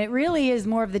Lord. And it really is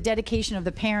more of the dedication of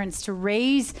the parents to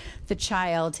raise the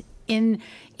child in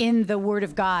the Word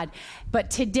of God.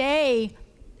 But today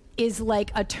is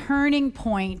like a turning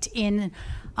point in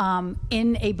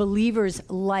a believer's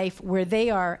life where they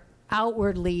are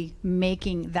outwardly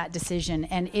making that decision.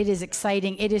 And it is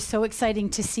exciting. It is so exciting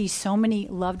to see so many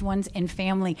loved ones and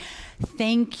family.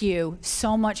 Thank you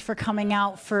so much for coming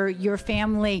out for your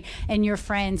family and your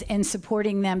friends and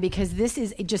supporting them, because this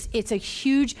is it's a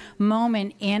huge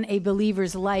moment in a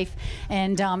believer's life.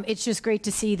 And it's just great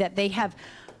to see that they have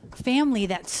family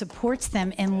that supports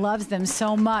them and loves them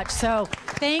so much. So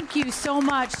thank you so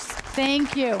much.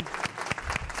 Thank you.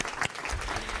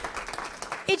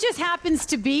 It just happens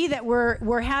to be that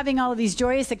we're having all of these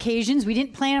joyous occasions. We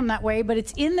didn't plan them that way, but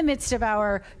it's in the midst of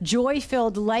our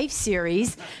Joy-Filled Life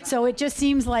series. So it just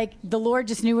seems like the Lord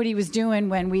just knew what he was doing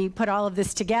when we put all of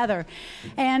this together.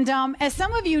 And as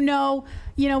some of you know,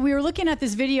 we were looking at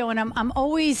this video, and I'm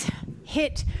always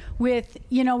hit with,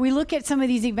 we look at some of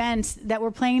these events that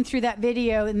we're playing through that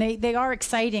video, and they are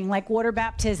exciting, like water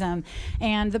baptism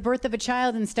and the birth of a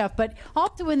child and stuff. But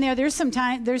also in there's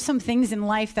some things in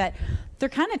life that they're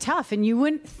kind of tough, and you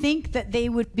wouldn't think that they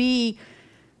would be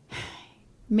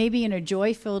maybe in a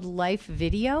Joy-Filled Life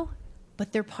video,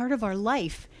 but they're part of our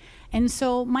life. And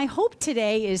so my hope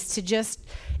today is to just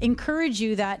encourage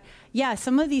you that, yeah,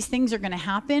 some of these things are going to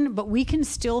happen, but we can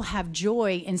still have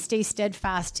joy and stay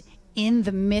steadfast in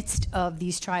the midst of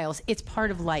these trials. It's part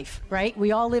of life, right?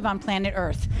 We all live on planet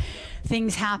Earth.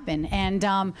 Things happen.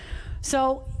 And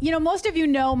so, most of you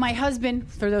know my husband.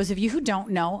 For those of you who don't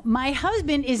know, my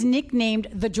husband is nicknamed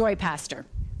the Joy Pastor.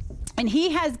 And he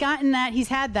has gotten that, he's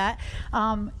had that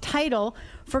title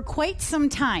for quite some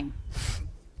time.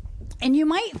 And you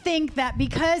might think that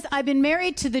because I've been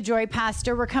married to the Joy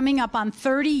Pastor, we're coming up on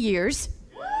 30 years.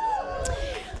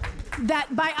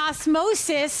 that by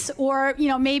osmosis, or, you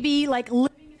know, maybe like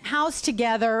living in a house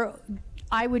together,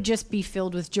 I would just be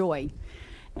filled with joy.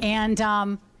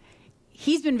 And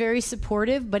he's been very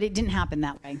supportive, but it didn't happen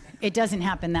that way. It doesn't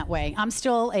happen that way. I'm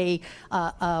still a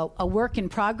work in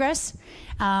progress.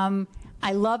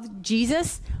 I love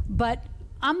Jesus, but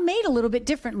I'm made a little bit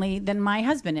differently than my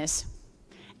husband is.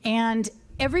 And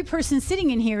every person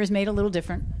sitting in here is made a little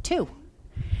different too.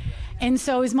 And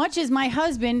so as much as my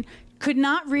husband could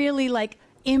not really like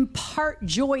impart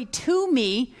joy to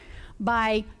me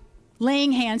by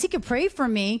laying hands, he could pray for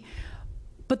me,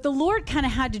 but the Lord kind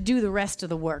of had to do the rest of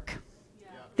the work.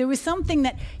 There was something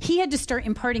that he had to start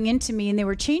imparting into me, and there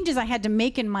were changes I had to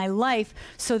make in my life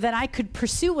so that I could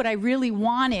pursue what I really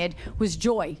wanted, was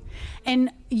joy.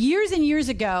 And years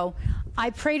ago, I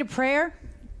prayed a prayer,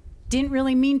 didn't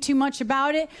really mean too much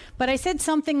about it, but I said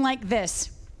something like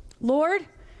this: Lord,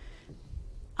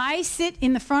 I sit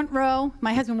in the front row.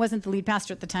 My husband wasn't the lead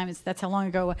pastor at the time. That's how long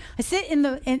ago. I sit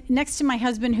next to my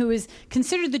husband, who is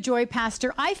considered the joy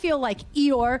pastor. I feel like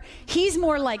Eeyore. He's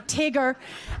more like Tigger.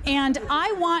 And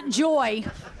I want joy,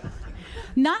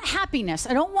 not happiness.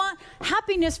 I don't want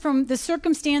happiness from the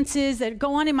circumstances that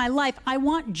go on in my life. I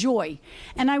want joy.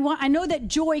 And I know that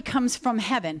joy comes from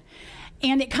heaven.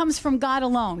 And it comes from God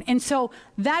alone. And so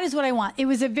that is what I want. It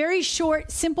was a very short,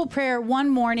 simple prayer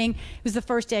one morning. It was the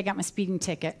first day I got my speeding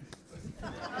ticket.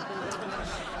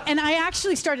 And I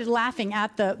actually started laughing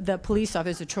at the police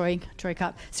officer, Troy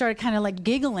Cop, started kind of like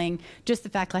giggling, just the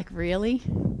fact like, really?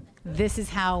 This is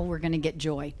how we're going to get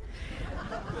joy.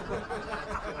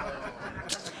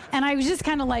 And I was just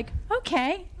kind of like,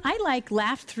 okay, I like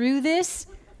laughed through this.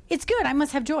 It's good. I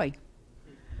must have joy.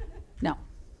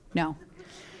 No.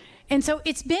 And so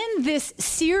it's been this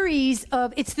series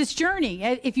of, it's this journey.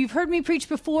 If you've heard me preach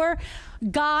before,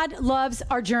 God loves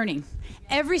our journey.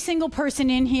 Every single person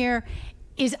in here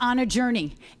is on a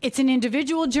journey. It's an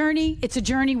individual journey. It's a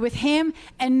journey with him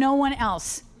and no one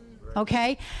else.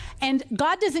 Okay? And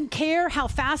God doesn't care how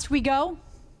fast we go.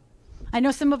 I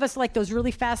know some of us like those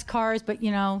really fast cars, but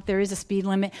you know, there is a speed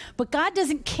limit. But God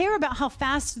doesn't care about how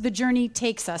fast the journey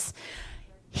takes us.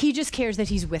 He just cares that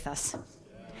he's with us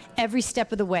every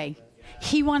step of the way.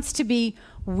 He wants to be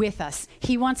with us.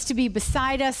 He wants to be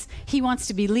beside us. He wants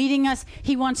to be leading us.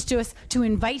 He wants us to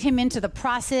invite him into the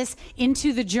process,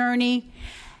 into the journey.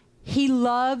 He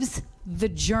loves the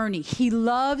journey. He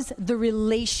loves the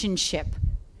relationship.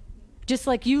 Just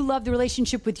like you love the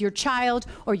relationship with your child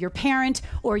or your parent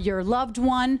or your loved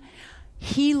one,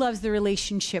 he loves the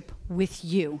relationship with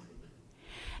you.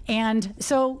 And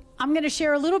so I'm going to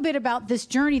share a little bit about this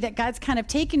journey that God's kind of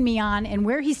taken me on and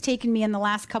where he's taken me in the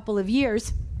last couple of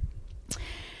years.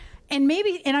 And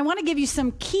I want to give you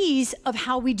some keys of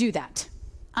how we do that.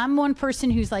 I'm one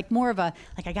person who's like more of a,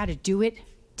 like, I got to do it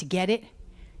to get it.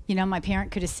 You know, my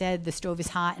parent could have said the stove is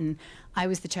hot, and I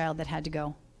was the child that had to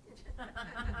go.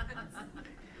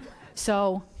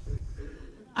 So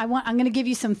I'm going to give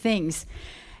you some things.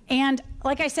 And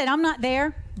like I said, I'm not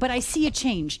there, but I see a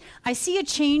change. I see a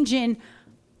change in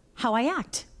how I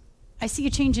act. I see a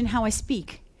change in how I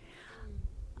speak.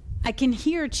 I can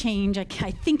hear a change. I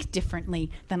think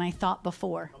differently than I thought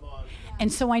before.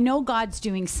 And so I know God's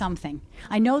doing something.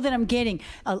 I know that I'm getting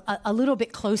a little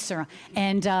bit closer.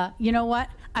 And you know what?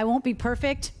 I won't be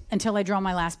perfect until I draw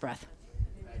my last breath.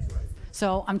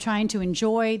 So I'm trying to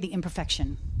enjoy the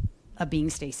imperfection of being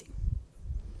Stacey.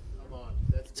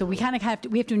 So we kind of have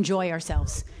to enjoy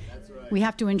ourselves. Right. We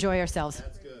have to enjoy ourselves.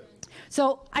 That's good.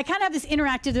 So I kind of have this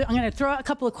interactive, I'm going to throw out a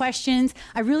couple of questions.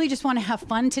 I really just want to have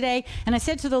fun today. And I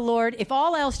said to the Lord, if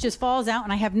all else just falls out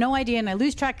and I have no idea and I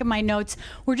lose track of my notes,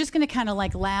 we're just going to kind of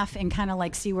like laugh and kind of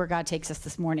like see where God takes us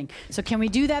this morning. So can we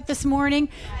do that this morning?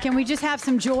 Can we just have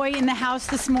some joy in the house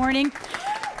this morning?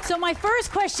 So my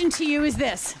first question to you is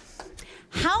this.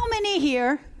 How many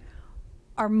here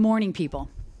are morning people?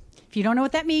 If you don't know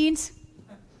what that means,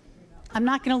 I'm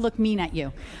not going to look mean at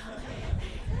you.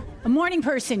 A morning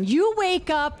person, you wake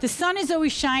up, the sun is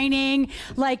always shining,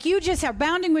 like you just are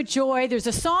bounding with joy. There's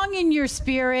a song in your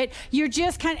spirit. You're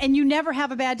just and you never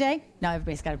have a bad day? No,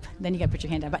 everybody's got to, then you got to put your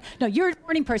hand down. But no, you're a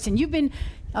morning person. You've been,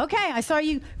 okay, I saw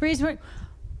you raise your,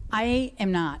 I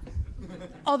am not.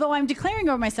 Although I'm declaring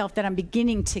over myself that I'm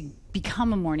beginning to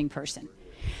become a morning person.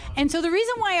 And so the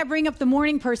reason why I bring up the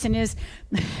morning person is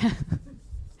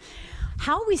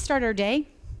how we start our day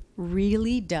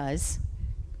really does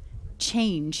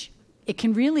change. It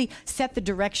can really set the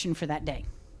direction for that day.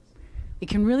 It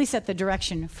can really set the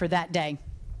direction for that day.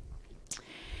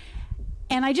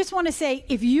 And I just want to say,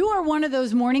 if you are one of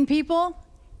those morning people,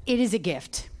 it is a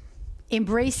gift.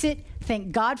 Embrace it.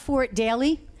 Thank God for it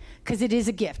daily, because it is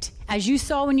a gift. As you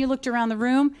saw when you looked around the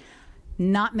room,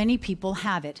 Not many people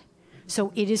have it.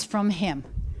 So it is from him.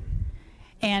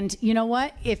 And you know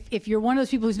what? If you're one of those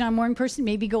people who's not a morning person,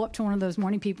 maybe go up to one of those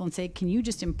morning people and say, can you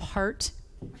just impart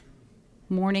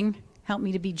morning? Help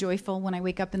me to be joyful when I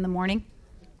wake up in the morning.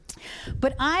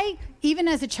 But I, even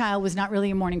as a child, was not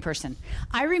really a morning person.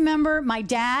 I remember my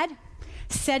dad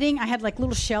I had like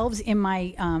little shelves in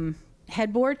my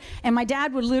headboard, and my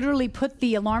dad would literally put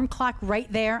the alarm clock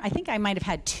right there. I think I might have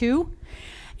had 2.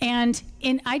 And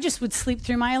I just would sleep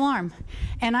through my alarm.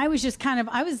 And I was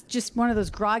just one of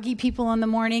those groggy people in the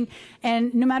morning.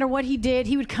 And no matter what he did,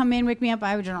 he would come in, wake me up.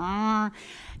 I would just,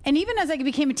 And even as I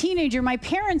became a teenager, my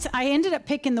parents, I ended up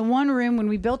picking the one room when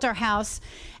we built our house.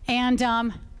 And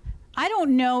I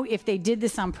don't know if they did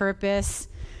this on purpose,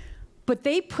 but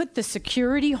they put the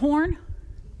security horn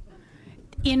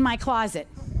in my closet.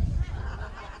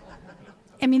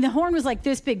 I mean, the horn was like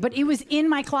this big, but it was in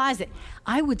my closet.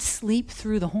 I would sleep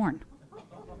through the horn.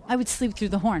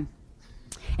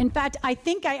 In fact, I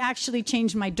think I actually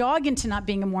changed my dog into not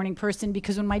being a morning person,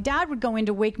 because when my dad would go in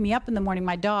to wake me up in the morning,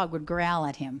 my dog would growl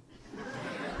at him.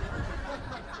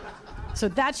 So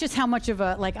that's just how much of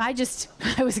I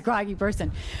was a groggy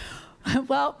person.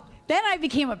 Well, then I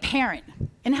became a parent.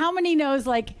 And how many knows,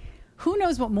 who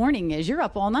knows what morning is? You're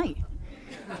up all night.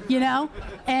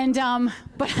 And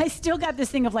but I still got this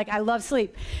thing of I love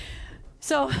sleep.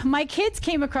 So my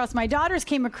daughters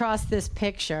came across this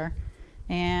picture,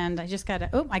 and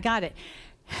I got it.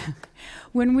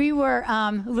 When we were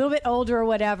a little bit older or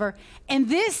whatever, and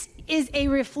this is a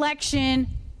reflection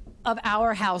of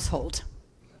our household.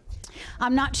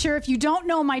 I'm not sure if you don't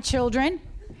know my children,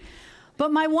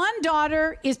 but my one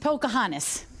daughter is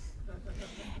Pocahontas.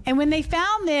 And when they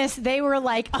found this, they were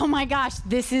like, oh my gosh,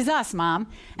 this is us, Mom.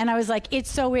 And I was like, it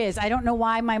so is. I don't know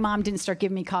why my mom didn't start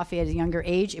giving me coffee at a younger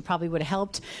age. It probably would have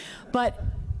helped. But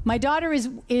my daughter is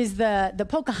the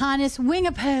Pocahontas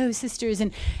Wingapo sisters.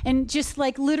 And just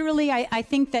literally, I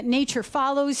think that nature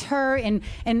follows her,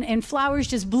 and flowers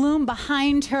just bloom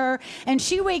behind her. And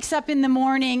she wakes up in the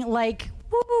morning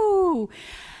woo.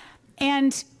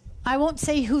 And I won't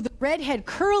say who the redhead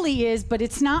curly is, but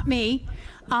it's not me.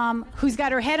 Who's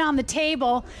got her head on the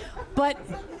table. But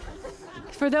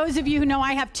for those of you who know,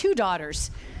 I have 2 daughters.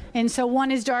 And so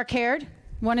one is dark-haired,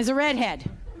 one is a redhead.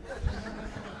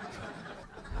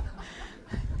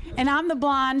 And I'm the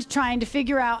blonde trying to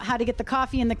figure out how to get the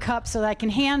coffee in the cup so that I can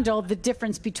handle the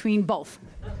difference between both.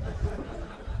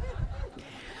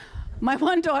 My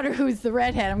one daughter, who's the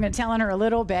redhead, I'm going to tell on her a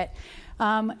little bit.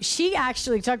 She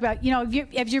actually talked about,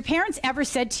 have your parents ever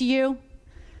said to you,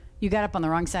 you got up on the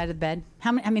wrong side of the bed?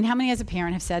 How many as a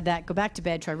parent have said that? Go back to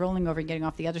bed, try rolling over and getting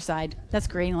off the other side. That's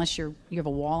great unless you have a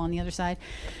wall on the other side.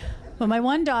 But my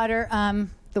one daughter,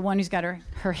 the one who's got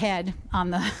her head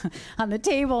on the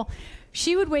table,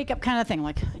 she would wake up kind of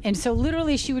thing and so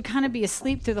literally she would kind of be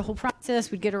asleep through the whole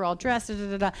process. We'd get her all dressed,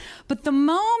 But the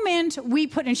moment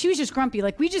and she was just grumpy,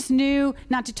 we just knew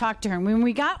not to talk to her. And when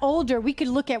we got older, we could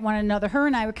look at one another. Her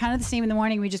and I were kind of the same in the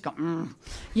morning. We just go, and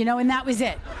that was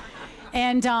it.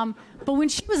 And, but when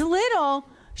she was little,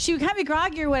 she would kind of be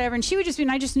groggy or whatever, and she would just be,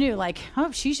 and I just knew,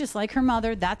 she's just like her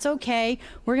mother. That's okay.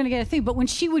 We're going to get a thing. But when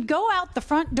she would go out the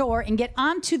front door and get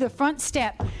onto the front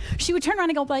step, she would turn around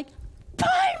and go bye,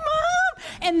 Mom!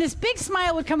 And this big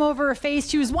smile would come over her face.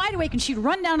 She was wide awake, and she'd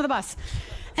run down to the bus.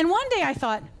 And one day I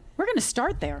thought, we're going to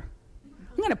start there.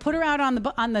 I'm going to put her out on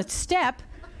the step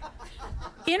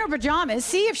in her pajamas,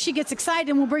 see if she gets excited,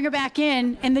 and we'll bring her back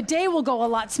in, and the day will go a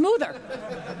lot smoother.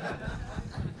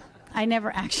 I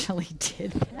never actually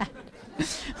did that.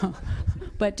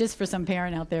 But just for some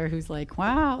parent out there who's like,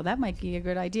 wow, that might be a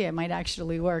good idea. It might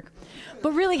actually work.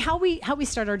 But really, how we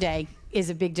start our day is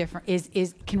a big difference,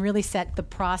 can really set the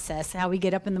process. How we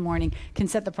get up in the morning can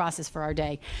set the process for our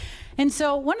day. And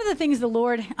so one of the things the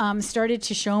Lord started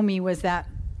to show me was that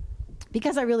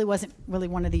because I really wasn't really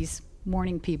one of these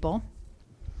morning people,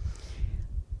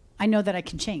 I know that I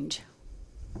can change.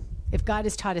 If God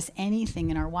has taught us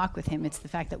anything in our walk with him, it's the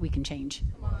fact that we can change.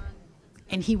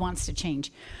 And he wants to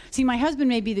change. See, my husband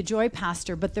may be the joy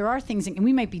pastor, but there are things, and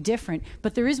we might be different,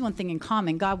 but there is one thing in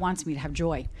common. God wants me to have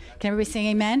joy. Can everybody say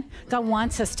amen? God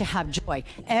wants us to have joy.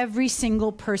 Every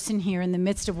single person here, in the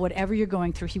midst of whatever you're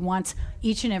going through, he wants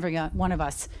each and every one of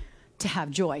us to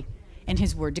have joy. And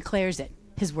his word declares it.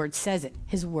 His word says it.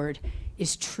 His word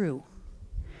is true.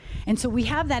 And so we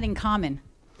have that in common.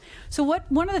 So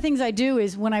one of the things I do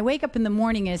is when I wake up in the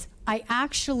morning is I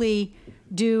actually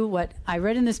do what I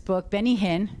read in this book, Benny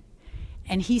Hinn,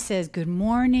 and he says, good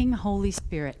morning, Holy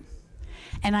Spirit.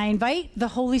 And I invite the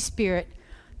Holy Spirit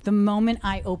the moment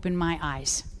I open my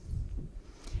eyes.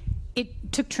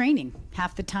 It took training.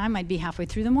 Half the time, I'd be halfway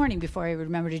through the morning before I would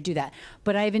remember to do that.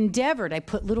 But I've endeavored. I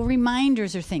put little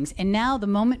reminders or things. And now, the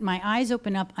moment my eyes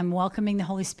open up, I'm welcoming the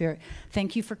Holy Spirit.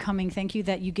 Thank you for coming. Thank you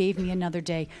that you gave me another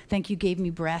day. Thank you gave me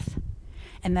breath.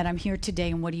 And that I'm here today,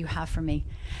 and what do you have for me?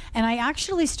 And I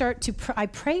actually start to I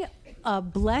pray a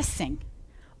blessing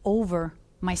over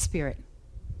my spirit.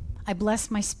 I bless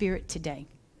my spirit today,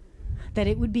 that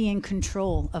it would be in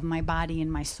control of my body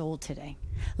and my soul today.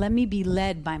 Let me be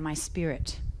led by my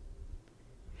spirit.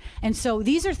 And so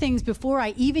these are things before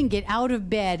I even get out of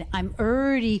bed, I'm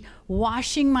already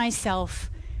washing myself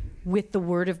with the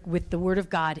word of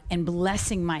God and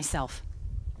blessing myself.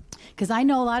 Because I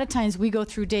know a lot of times we go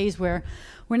through days where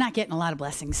we're not getting a lot of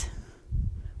blessings.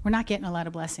 We're not getting a lot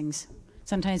of blessings.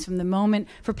 Sometimes from the moment,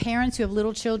 for parents who have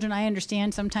little children, I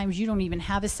understand sometimes you don't even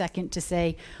have a second to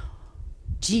say,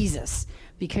 Jesus,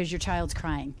 because your child's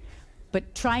crying.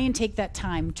 But try and take that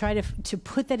time. Try to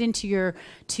put that into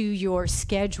your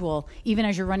schedule, even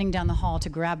as you're running down the hall to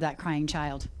grab that crying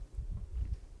child.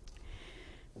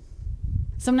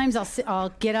 Sometimes I'll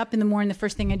get up in the morning. The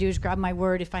first thing I do is grab my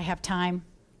word if I have time.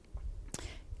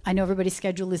 I know everybody's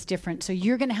schedule is different, so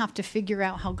you're going to have to figure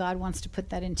out how God wants to put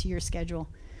that into your schedule.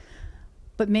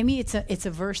 But maybe it's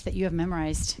a verse that you have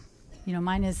memorized. You know,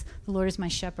 mine is, "The Lord is my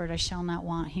shepherd; I shall not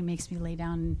want. He makes me lay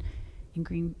down in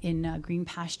green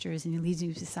pastures, and He leads me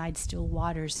beside still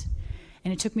waters."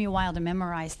 And it took me a while to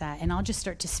memorize that, and I'll just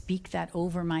start to speak that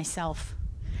over myself.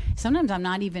 Sometimes I'm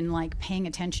not even like paying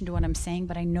attention to what I'm saying,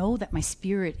 but I know that my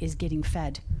spirit is getting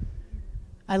fed.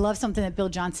 I love something that Bill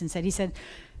Johnson said. He said,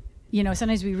 you know,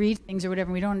 sometimes we read things or whatever,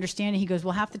 and we don't understand it. He goes,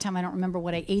 well, half the time I don't remember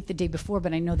what I ate the day before,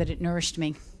 but I know that it nourished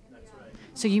me. That's right.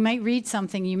 So you might read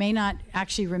something, you may not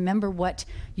actually remember what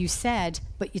you said,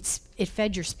 but it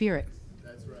fed your spirit.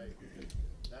 That's right.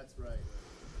 That's right.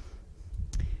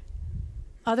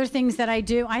 Other things that I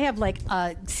do, I have like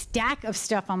a stack of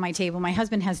stuff on my table. My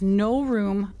husband has no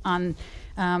room on.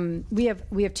 We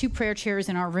have 2 prayer chairs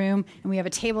in our room, and we have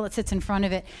a table that sits in front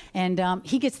of it, and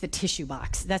he gets the tissue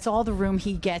box. That's all the room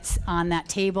he gets on that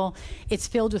table. It's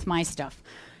filled with my stuff.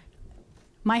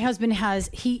 My husband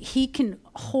he can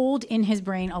hold in his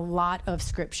brain a lot of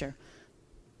scripture.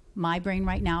 My brain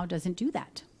right now doesn't do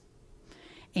that.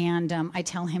 And I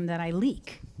tell him that I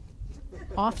leak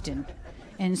often.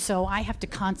 And so I have to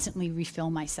constantly refill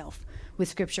myself with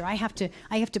scripture. I have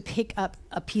to pick up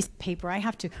a piece of paper. I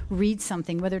have to read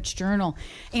something, whether it's journal.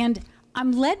 And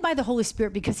I'm led by the Holy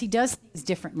Spirit because He does things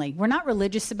differently. We're not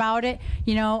religious about it.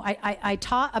 You know, I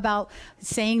taught about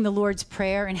saying the Lord's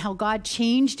Prayer and how God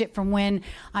changed it from when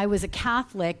I was a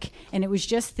Catholic and it was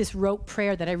just this rote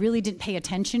prayer that I really didn't pay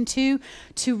attention to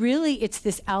really it's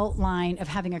this outline of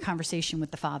having a conversation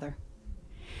with the Father.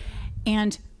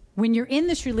 And when you're in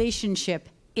this relationship,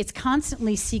 it's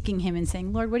constantly seeking Him and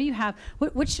saying, Lord, what do you have?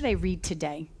 What should I read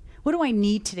today? What do I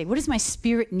need today? What does my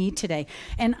spirit need today?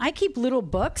 And I keep little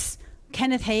books.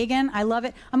 Kenneth Hagin, I love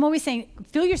it. I'm always saying,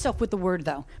 fill yourself with the word,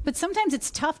 though. But sometimes it's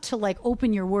tough to like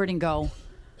open your word and go,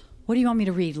 what do you want me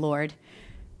to read, Lord?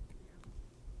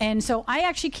 And so I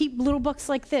actually keep little books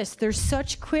like this. They're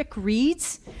such quick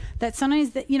reads that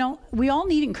sometimes that, you know, we all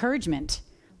need encouragement.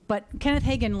 But Kenneth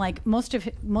Hagin, like most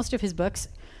of his books,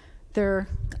 they're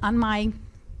on my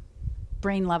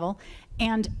brain level,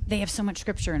 and they have so much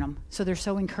scripture in them, so they're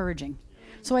so encouraging.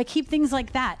 So I keep things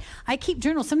like that. I keep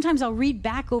journals. Sometimes I'll read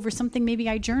back over something maybe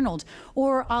I journaled,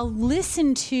 or I'll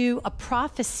listen to a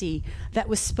prophecy that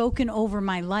was spoken over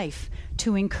my life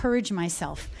to encourage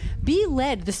myself. Be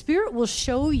led. The Spirit will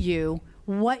show you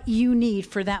what you need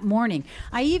for that morning.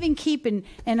 I even keep, and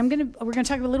we're gonna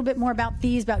talk a little bit more about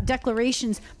these, about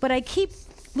declarations, but I keep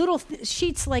little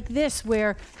sheets like this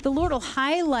where the Lord will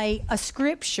highlight a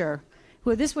scripture.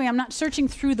 Well, this way I'm not searching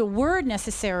through the word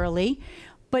necessarily,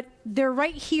 but they're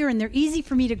right here and they're easy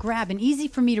for me to grab and easy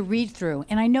for me to read through.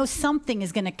 And I know something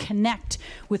is going to connect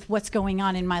with what's going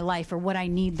on in my life or what I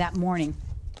need that morning.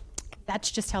 That's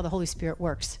just how the Holy Spirit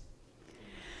works.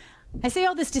 I say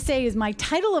all this to say is my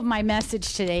title of my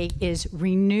message today is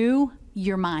Renew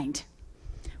Your Mind.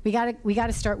 We got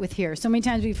to start with here. So many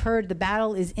times we've heard the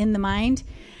battle is in the mind.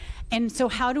 And so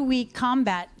how do we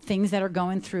combat things that are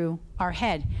going through our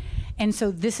head? And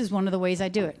so this is one of the ways I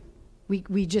do it.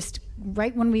 We just,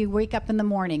 right when we wake up in the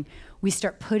morning, we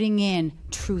start putting in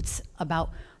truths about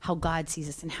how God sees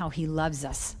us and how He loves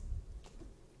us.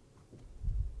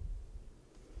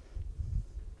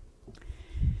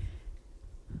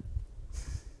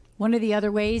 One of the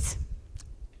other ways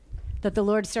that the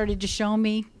Lord started to show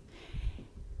me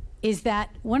is that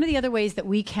one of the other ways that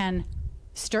we can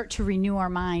start to renew our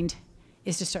mind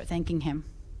is to start thanking Him.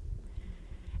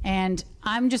 And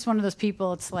I'm just one of those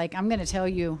people, it's like, I'm going to tell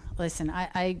you, listen,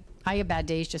 I have bad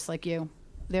days just like you.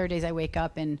 There are days I wake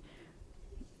up and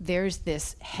there's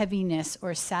this heaviness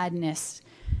or sadness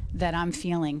that I'm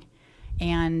feeling.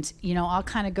 And, you know, I'll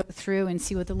kind of go through and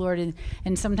see what the Lord,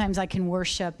 and sometimes I can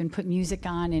worship and put music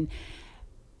on.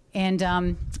 And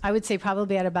I would say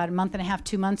probably at about a month and a half,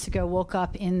 2 months ago, woke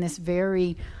up in this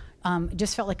very, it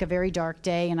just felt like a very dark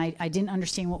day, and I didn't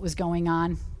understand what was going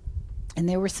on. And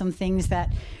there were some things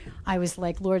that I was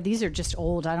like, Lord, these are just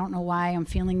old. I don't know why I'm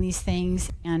feeling these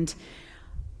things. And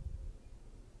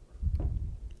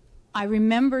I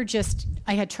remember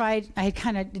I had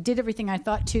kind of did everything I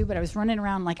thought to, but I was running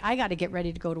around like, I got to get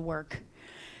ready to go to work.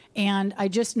 And I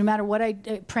just, no matter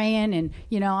what praying, and,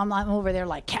 you know, I'm over there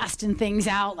like casting things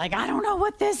out, like, I don't know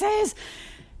what this is.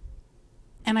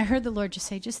 And I heard the Lord just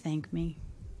say, just thank me.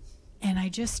 And I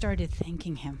just started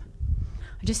thanking him.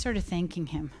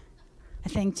 I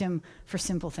thanked him for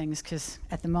simple things because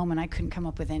at the moment I couldn't come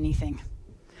up with anything.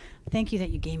 Thank you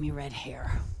that you gave me red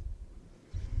hair.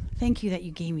 Thank you that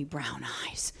you gave me brown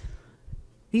eyes.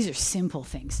 These are simple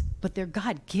things, but they're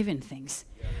God-given things.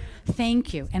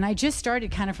 Thank you. And I just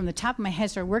started kind of from the top of my head,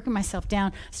 started working myself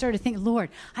down, started thinking, Lord,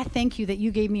 I thank you that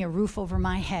you gave me a roof over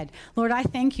my head. Lord, I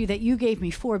thank you that you gave me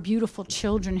 4 beautiful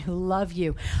children who love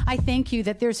you. I thank you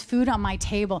that there's food on my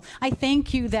table. I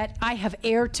thank you that I have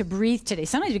air to breathe today.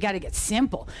 Sometimes we got to get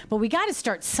simple, but we got to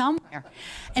start somewhere.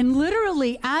 And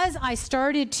literally, as I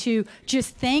started to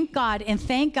just thank God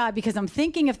because I'm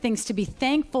thinking of things to be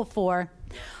thankful for,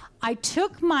 I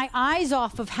took my eyes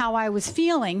off of how I was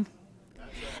feeling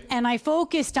and I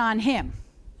focused on him.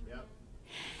 Yep.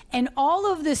 And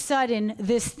all of a sudden,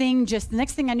 this thing the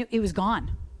next thing I knew, it was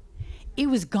gone. It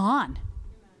was gone.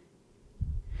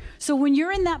 So when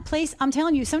you're in that place, I'm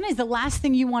telling you, sometimes the last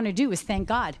thing you want to do is thank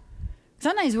God.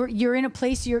 Sometimes you're in a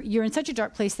place, you're in such a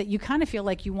dark place that you kind of feel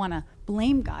like you want to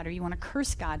blame God or you want to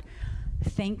curse God.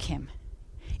 Thank him.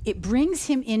 It brings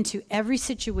him into every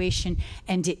situation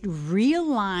and it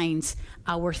realigns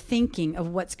our thinking of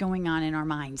what's going on in our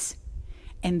minds.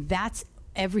 And that's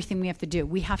everything we have to do.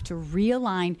 We have to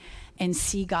realign and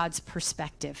see God's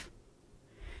perspective.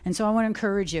 And so I want to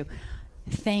encourage you,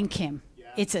 thank him. Yeah.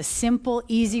 It's a simple,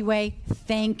 easy way.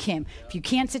 Thank him. Yeah. If you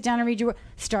can't sit down and read your word,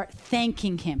 start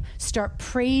thanking him. Start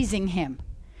praising him.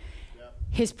 Yeah.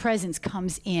 His presence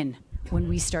comes in when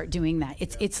we start doing that.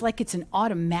 It's like it's an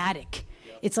automatic.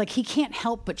 Yeah. It's like he can't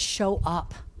help but show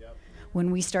up when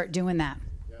we start doing that.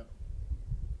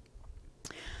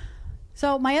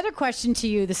 So my other question to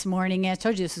you this morning, I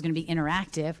told you this was going to be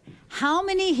interactive. How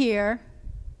many here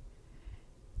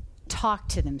talk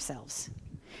to themselves?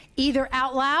 Either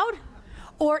out loud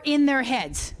or in their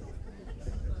heads?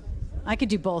 I could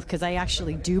do both because I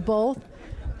actually do both.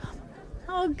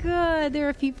 Oh, good. There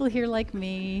are people here like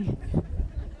me.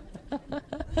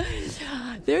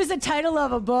 There's a title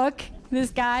of a book,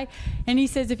 this guy, and he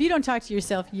says, if you don't talk to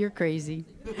yourself, you're crazy.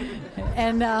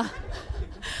 And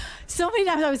so many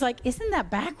times I was like, isn't that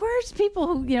backwards? People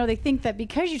who, you know, they think that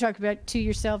because you talk about to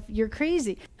yourself, you're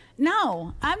crazy.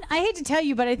 No, I hate to tell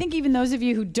you, but I think even those of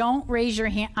you who don't raise your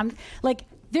hand, I'm like,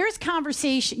 there's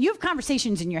conversation. You have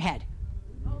conversations in your head.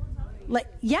 Like,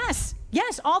 yes,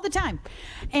 all the time.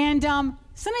 And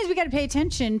sometimes we got to pay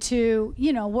attention to,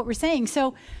 you know, what we're saying.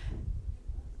 So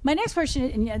my next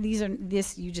question, and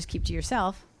this you just keep to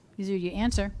yourself. These are your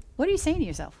answer. What are you saying to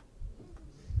yourself?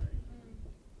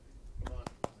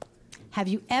 Have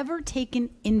you ever taken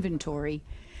inventory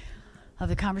of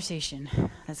the conversation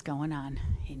that's going on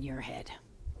in your head?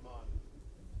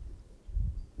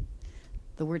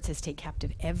 The word says take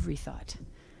captive every thought.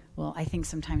 Well, I think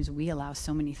sometimes we allow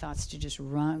so many thoughts to just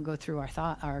go through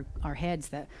our heads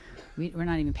that we're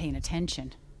not even paying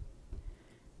attention.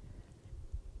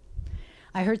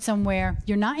 I heard somewhere,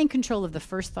 you're not in control of the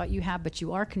first thought you have, but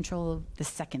you are in control of the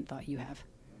second thought you have.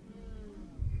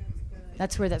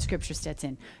 That's where that scripture sets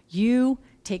in. You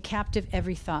take captive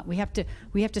every thought. We have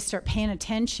to start paying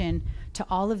attention to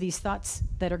all of these thoughts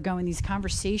that are going, these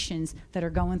conversations that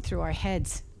are going through our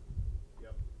heads.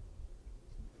 Yep.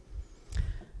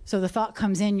 So the thought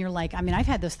comes in, you're like, I mean, I've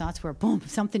had those thoughts where boom,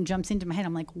 something jumps into my head.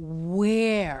 I'm like,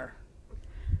 where?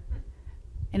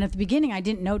 And at the beginning, I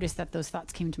didn't notice that those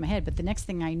thoughts came to my head. But the next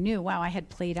thing I knew, wow, I had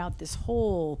played out this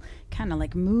whole kind of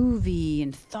like movie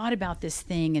and thought about this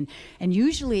thing. And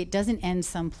usually it doesn't end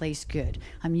someplace good.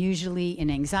 I'm usually in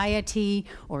anxiety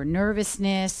or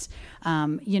nervousness.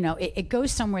 It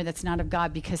goes somewhere that's not of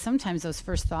God, because sometimes those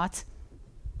first thoughts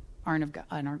aren't of God.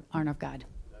 That's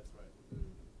right.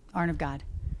 Aren't of God.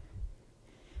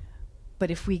 But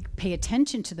if we pay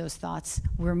attention to those thoughts,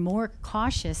 we're more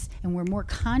cautious and we're more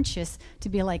conscious to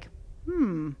be like,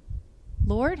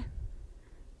 Lord,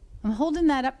 I'm holding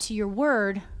that up to your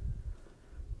word.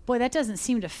 Boy, that doesn't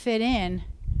seem to fit in.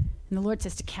 And the Lord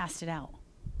says to cast it out.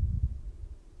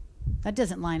 That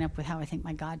doesn't line up with how I think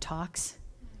my God talks.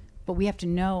 But we have to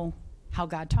know how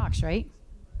God talks, right?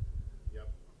 Yep.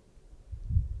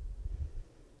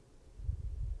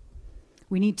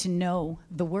 We need to know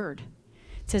the word.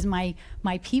 It says, my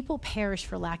people perish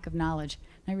for lack of knowledge.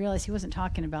 And I realized he wasn't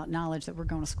talking about knowledge that we're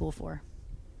going to school for.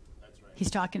 That's right.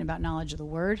 He's talking about knowledge of the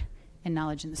word and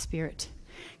knowledge in the spirit.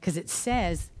 Because it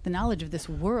says the knowledge of this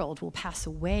world will pass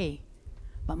away,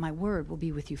 but my word will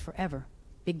be with you forever.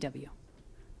 Big W.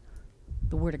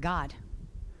 The word of God.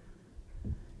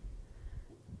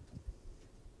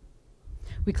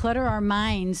 We clutter our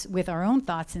minds with our own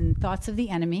thoughts and thoughts of the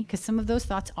enemy, because some of those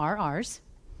thoughts are ours.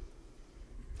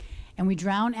 And we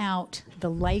drown out the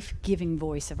life-giving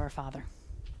voice of our Father.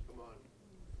 Come on.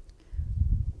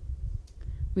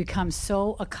 We become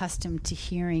so accustomed to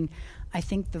hearing, I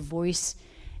think, the voice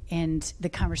and the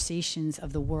conversations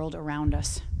of the world around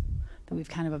us that we've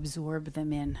kind of absorbed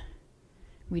them in.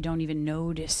 We don't even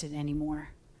notice it anymore.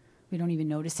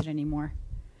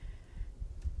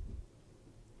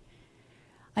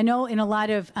 I know in a lot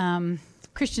of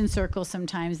Christian circles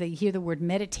sometimes they hear the word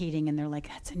meditating and they're like,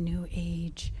 that's a new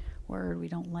age word. We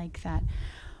don't like that.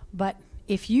 But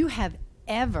if you have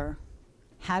ever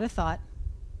had a thought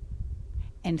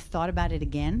and thought about it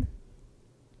again,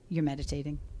 you're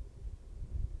meditating.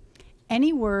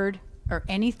 Any word or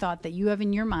any thought that you have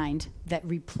in your mind that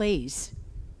replays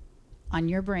on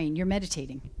your brain, you're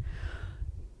meditating.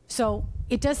 So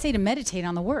it does say to meditate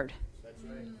on the word. That's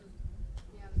right.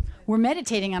 We're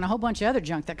meditating on a whole bunch of other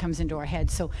junk that comes into our head.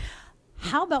 So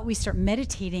how about we start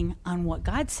meditating on what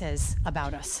God says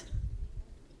about us?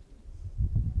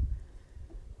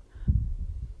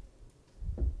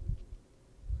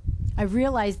 I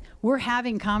realized we're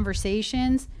having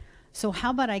conversations. So how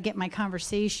about I get my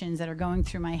conversations that are going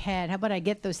through my head? How about I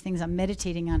get those things I'm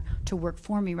meditating on to work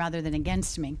for me rather than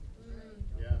against me?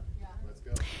 Yeah. Let's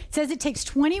go. It says it takes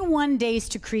 21 days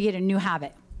to create a new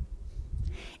habit.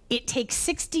 It takes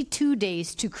 62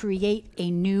 days to create a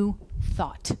new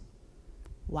thought.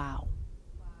 Wow.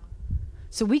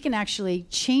 So we can actually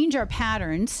change our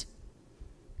patterns,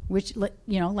 which,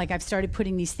 like I've started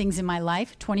putting these things in my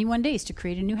life, 21 days to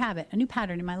create a new habit, a new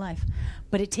pattern in my life.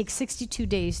 But it takes 62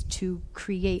 days to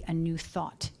create a new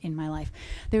thought in my life.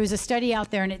 There was a study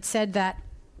out there, and it said that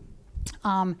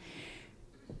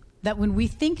that when we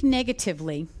think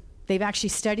negatively, they've actually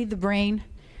studied the brain.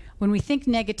 When we think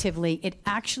negatively, it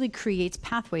actually creates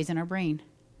pathways in our brain.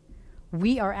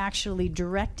 We are actually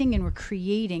directing and we're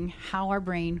creating how our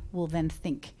brain will then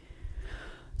think.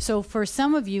 So for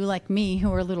some of you like me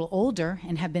who are a little older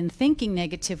and have been thinking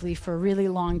negatively for a really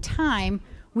long time,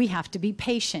 we have to be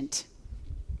patient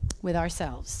with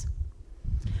ourselves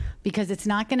because it's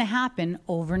not going to happen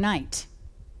overnight.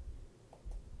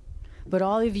 But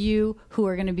all of you who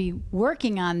are going to be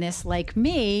working on this like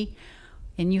me,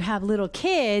 and you have little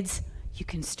kids, you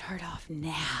can start off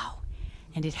now,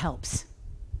 and it helps.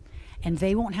 And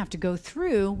they won't have to go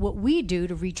through what we do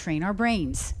to retrain our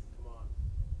brains.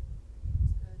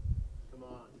 Come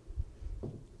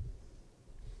on.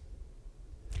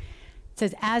 It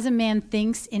says, as a man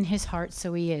thinks in his heart,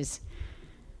 so he is.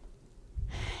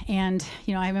 And,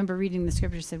 I remember reading the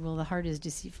scripture said, well, the heart is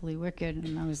deceitfully wicked.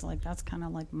 And I was like, that's kind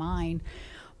of like mine.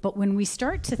 But when we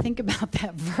start to think about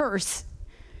that verse,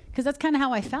 because that's kind of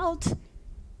how I felt.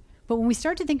 But when we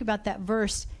start to think about that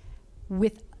verse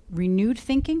with renewed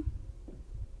thinking,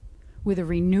 with a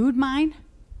renewed mind,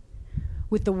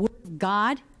 with the word of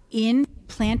God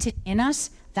planted in us,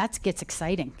 that gets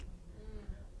exciting.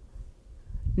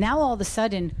 Now all of a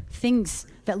sudden, things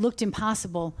that looked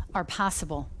impossible are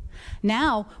possible.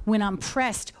 Now, when I'm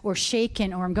pressed or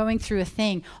shaken or I'm going through a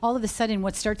thing, all of a sudden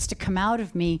what starts to come out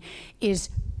of me is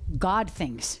God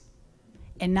things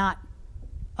and not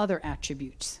other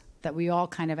attributes that we all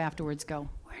kind of afterwards go,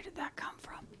 where did that come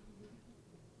from?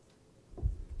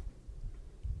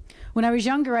 When I was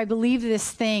younger, I believed this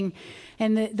thing,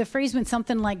 and the phrase went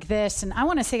something like this, and I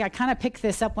want to say I kind of picked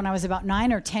this up when I was about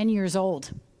 9 or 10 years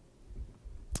old.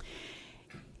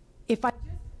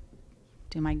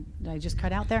 Did I just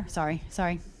cut out there? Sorry.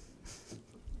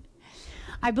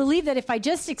 I believe that if I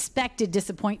just expected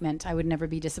disappointment, I would never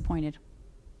be disappointed.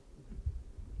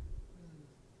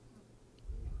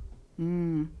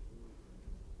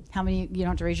 How many, you don't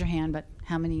have to raise your hand, but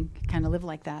how many kind of live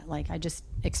like that? Like, I just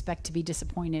expect to be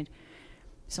disappointed,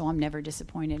 so I'm never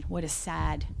disappointed. What a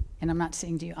sad, and I'm not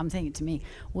saying to you, I'm saying it to me,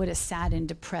 what a sad and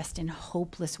depressed and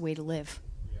hopeless way to live.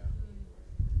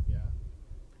 Yeah.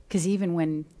 Because even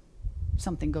when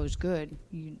something goes good,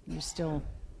 you still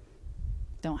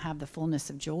don't have the fullness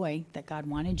of joy that God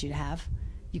wanted you to have.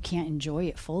 You can't enjoy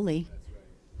it fully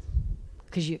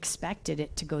because you expected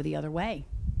it to go the other way.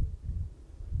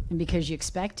 And because you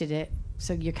expected it,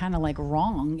 so you're kind of like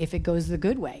wrong if it goes the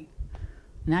good way.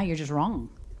 Now you're just wrong.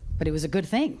 But it was a good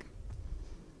thing.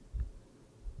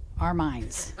 Our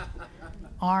minds.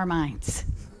 Our minds.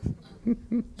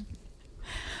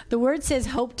 The word says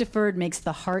hope deferred makes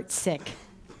the heart sick.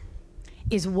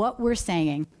 Is what we're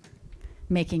saying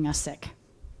making us sick?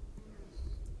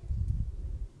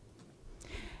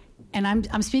 And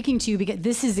I'm speaking to you because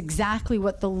this is exactly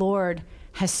what the Lord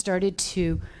has started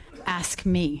to ask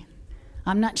me.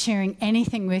 I'm not sharing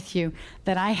anything with you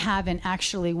that I haven't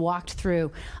actually walked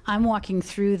through. I'm walking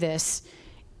through this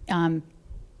now.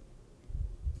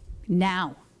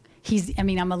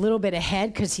 I'm a little bit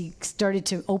ahead because he started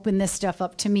to open this stuff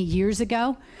up to me years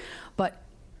ago. But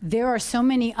there are so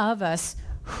many of us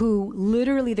who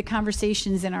literally the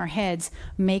conversations in our heads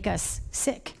make us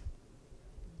sick.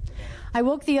 I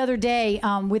woke the other day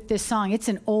with this song. It's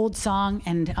an old song,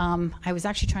 and I was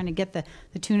actually trying to get the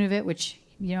tune of it, which,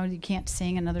 you can't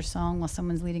sing another song while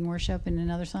someone's leading worship in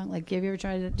another song. Like, have you ever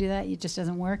tried to do that? It just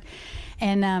doesn't work.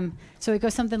 And so it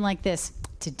goes something like this.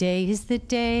 Today is the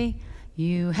day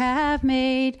you have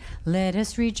made. Let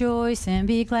us rejoice and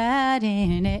be glad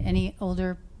in it. Any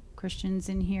older Christians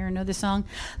in here know the song?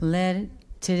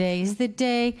 Today is the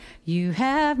day you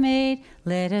have made.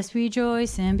 Let us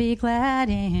rejoice and be glad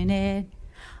in it.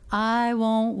 I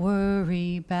won't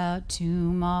worry about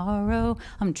tomorrow.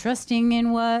 I'm trusting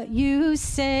in what you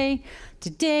say.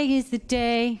 Today is the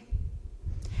day.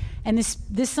 And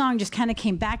this song just kind of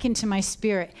came back into my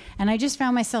spirit, and I just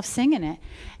found myself singing it.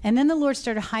 And then the Lord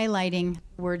started highlighting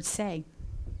the word say.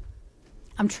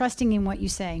 I'm trusting in what you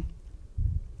say.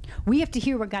 We have to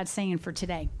hear what God's saying for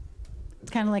today.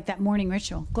 It's kind of like that morning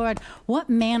ritual. Lord, what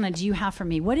manna do you have for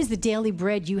me? What is the daily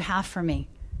bread you have for me?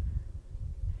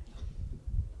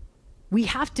 We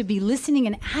have to be listening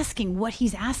and asking what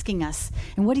he's asking us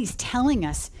and what he's telling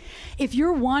us. If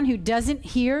you're one who doesn't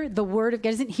hear the word of God,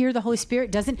 doesn't hear the Holy Spirit,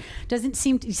 doesn't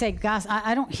seem to say, gosh,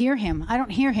 I don't hear him. I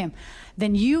don't hear him.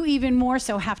 Then you even more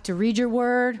so have to read your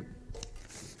word,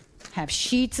 have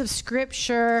sheets of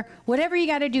scripture, whatever you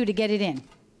got to do to get it in.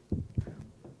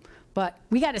 But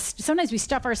sometimes we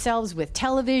stuff ourselves with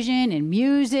television and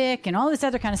music and all this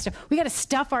other kind of stuff. We got to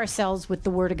stuff ourselves with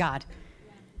the word of God.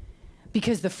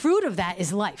 Because the fruit of that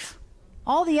is life.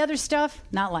 All the other stuff,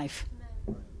 not life.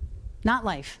 Not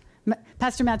life.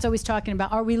 Pastor Matt's always talking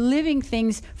about, are we living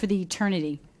things for the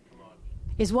eternity?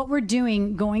 Is what we're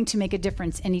doing going to make a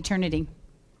difference in eternity?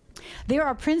 There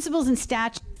are principles and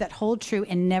statutes that hold true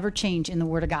and never change in the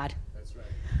Word of God. That's right.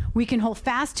 We can hold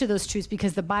fast to those truths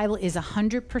because the Bible is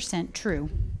 100% true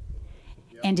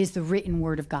and is the written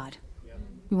Word of God.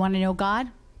 We want to know God?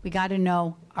 We got to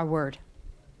know our Word.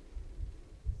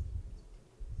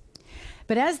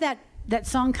 But as that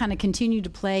song kind of continued to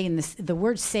play and the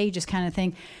word say just kind of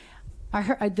thing, I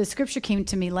heard, the scripture came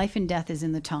to me, life and death is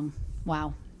in the tongue.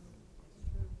 Wow.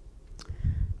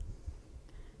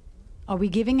 Are we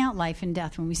giving out life and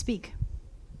death when we speak?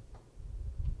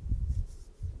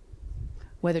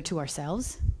 Whether to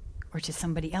ourselves or to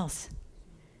somebody else.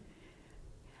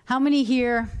 How many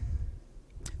here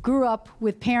grew up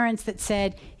with parents that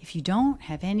said, if you don't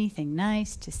have anything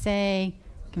nice to say,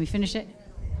 can we finish it?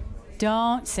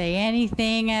 Don't say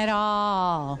anything at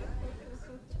all.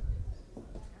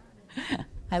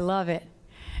 I love it.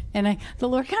 And the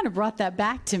Lord kind of brought that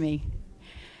back to me.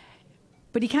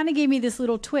 But he kind of gave me this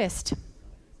little twist.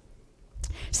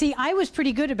 See, I was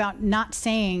pretty good about not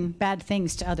saying bad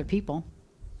things to other people.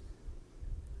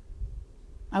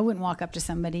 I wouldn't walk up to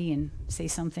somebody and say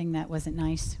something that wasn't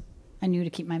nice. I knew to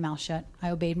keep my mouth shut.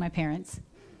 I obeyed my parents.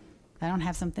 If I don't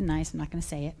have something nice, I'm not going to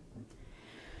say it.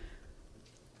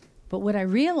 But what I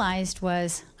realized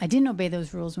was I didn't obey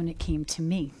those rules when it came to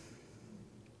me.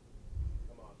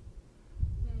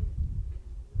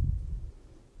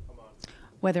 Come on.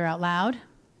 Whether out loud,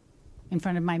 in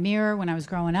front of my mirror when I was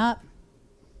growing up,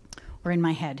 or in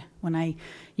my head when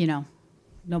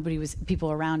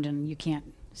people around and you can't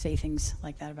say things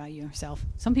like that about yourself.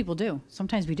 Some people do.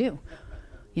 Sometimes we do.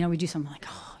 We do something like,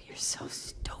 oh, you're so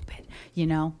stupid,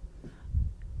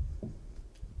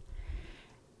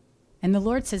 And the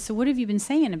Lord says, so what have you been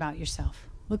saying about yourself?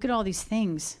 Look at all these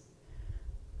things.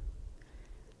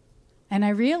 And I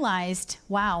realized,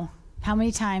 wow, how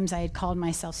many times I had called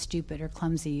myself stupid or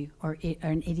clumsy or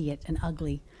an idiot and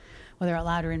ugly, whether out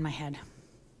loud or in my head.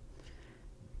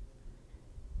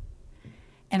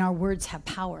 And our words have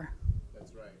power.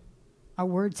 That's right. Our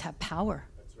words have power.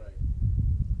 That's right.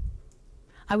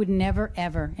 I would never,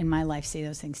 ever in my life say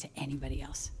those things to anybody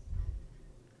else.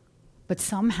 But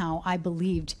somehow I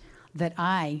believed that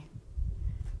I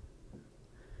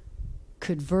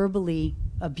could verbally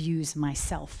abuse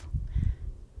myself.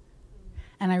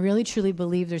 And I really, truly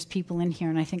believe there's people in here,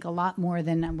 and I think a lot more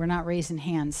than we're not raising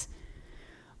hands.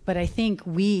 But I think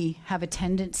we have a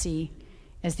tendency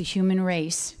as the human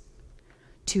race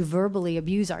to verbally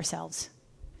abuse ourselves.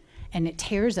 And it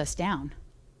tears us down.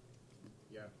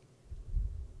 Yeah.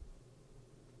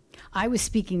 I was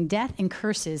speaking death and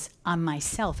curses on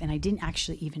myself, and I didn't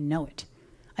actually even know it.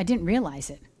 I didn't realize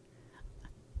it.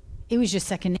 It was just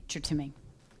second nature to me.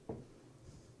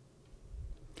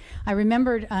 I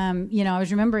remembered, I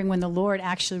was remembering when the Lord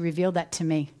actually revealed that to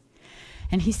me.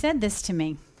 And he said this to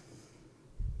me.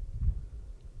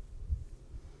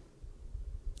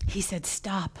 He said,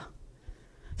 stop.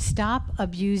 Stop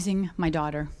abusing my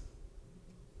daughter.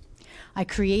 I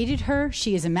created her.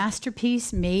 She is a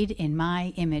masterpiece made in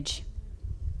my image.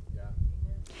 Yeah.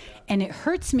 Yeah. And it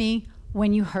hurts me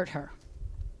when you hurt her.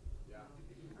 Yeah.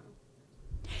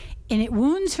 And it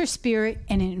wounds her spirit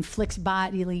and it inflicts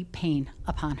bodily pain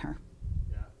upon her.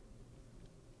 Yeah.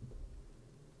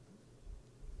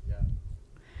 Yeah.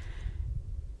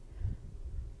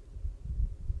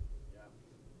 Yeah.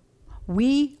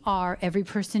 We are, every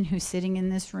person who's sitting in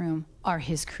this room, are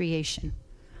his creation.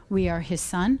 We are his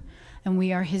son and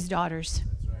we are his daughters.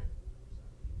 That's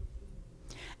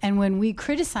right. And when we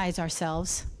criticize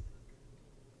ourselves,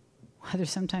 whether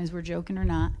sometimes we're joking or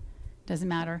not, doesn't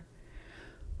matter,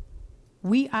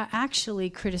 we are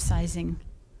actually criticizing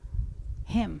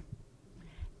him.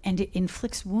 And it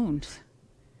inflicts wounds.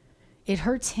 It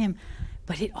hurts him,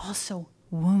 but it also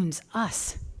wounds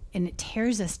us, and it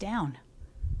tears us down.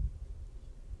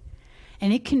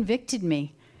 And it convicted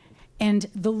me. And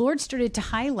the Lord started to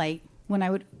highlight when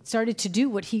I started to do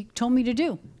what he told me to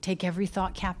do. Take every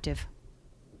thought captive.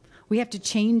 We have to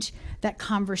change that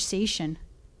conversation.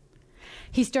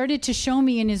 He started to show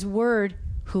me in his word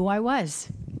who I was.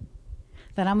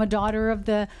 That I'm a daughter of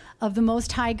the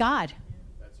Most High God.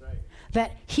 That's right.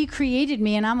 That he created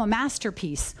me and I'm a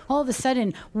masterpiece. All of a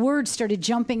sudden, words started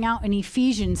jumping out in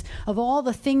Ephesians of all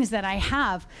the things that I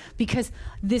have, because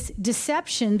this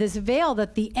deception, this veil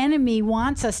that the enemy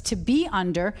wants us to be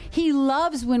under, he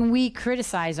loves when we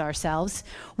criticize ourselves.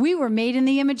 We were made in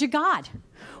the image of God.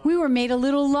 We were made a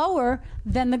little lower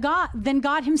than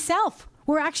God himself.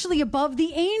 We're actually above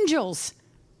the angels.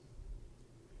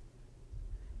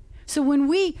 So when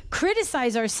we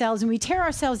criticize ourselves and we tear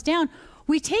ourselves down,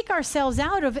 we take ourselves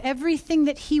out of everything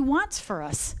that he wants for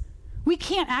us. We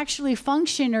can't actually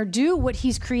function or do what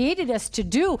he's created us to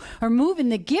do or move in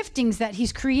the giftings that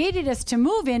he's created us to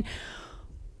move in,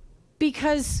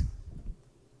 because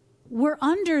we're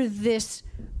under this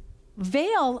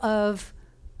veil of,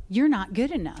 you're not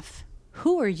good enough.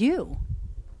 Who are you?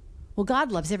 Well,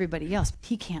 God loves everybody else, but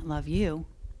he can't love you.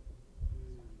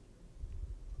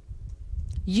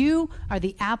 You are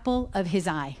the apple of his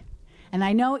eye. And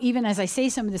I know even as I say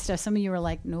some of this stuff, some of you are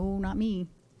like, no, not me.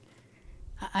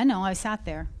 I know, I sat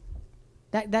there.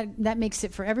 That makes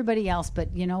it for everybody else,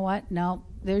 but you know what? No,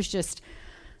 there's just,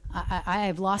 I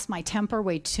have lost my temper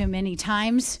way too many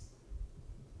times.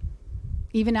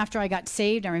 Even after I got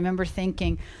saved, I remember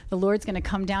thinking, the Lord's going to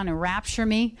come down and rapture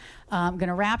me. I'm going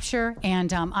to rapture,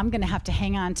 and I'm going to have to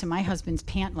hang on to my husband's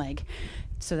pant leg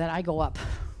so that I go up.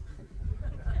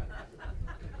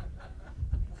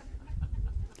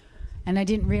 And I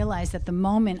didn't realize that the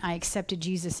moment I accepted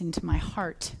Jesus into my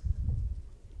heart,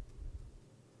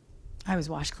 I was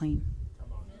washed clean.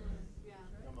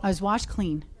 I was washed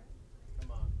clean.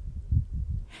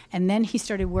 And then he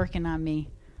started working on me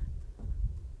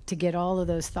to get all of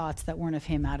those thoughts that weren't of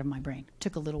him out of my brain. It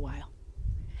took a little while.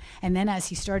 And then as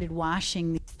he started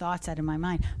washing these thoughts out of my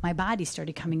mind, my body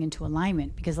started coming into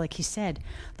alignment, because like he said,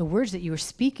 the words that you were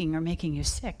speaking are making you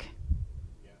sick.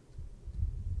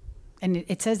 And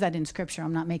it says that in scripture.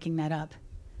 I'm not making that up.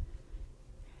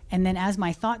 And then as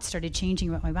my thoughts started changing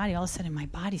about my body, all of a sudden my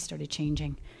body started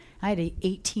changing. I had an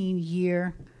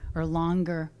 18-year or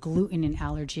longer gluten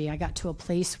allergy. I got to a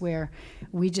place where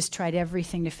we just tried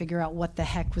everything to figure out what the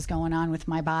heck was going on with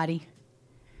my body.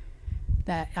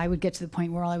 That I would get to the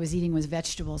point where all I was eating was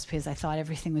vegetables because I thought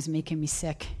everything was making me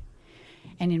sick.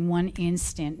 And in one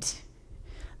instant,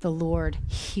 the Lord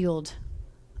healed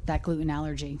that gluten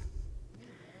allergy.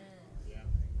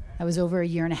 That was over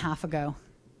 1.5 years ago.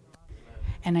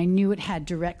 And I knew it had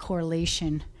direct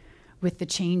correlation with the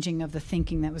changing of the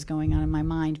thinking that was going on in my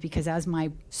mind, because as my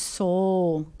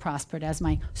soul prospered, as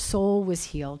my soul was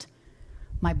healed,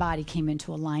 my body came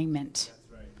into alignment.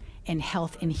 That's right. And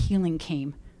health and healing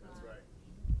came. That's right.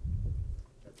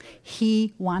 That's right.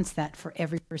 He wants that for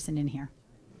every person in here.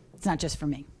 It's not just for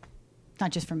me. It's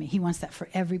not just for me. He wants that for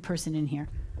every person in here.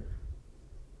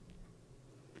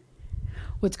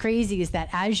 What's crazy is that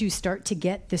as you start to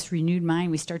get this renewed mind,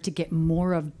 we start to get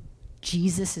more of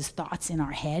Jesus' thoughts in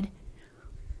our head,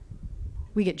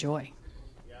 we get joy.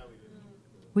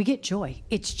 We get joy.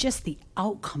 It's just the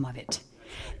outcome of it.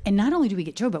 And not only do we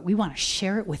get joy, but we want to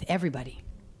share it with everybody.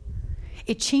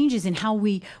 It changes in how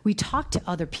we talk to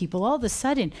other people. All of a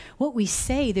sudden, what we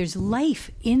say, there's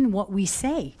life in what we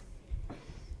say.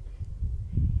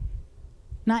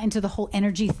 Not into the whole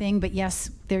energy thing, but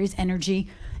yes, there is energy.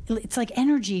 It's like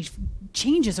energy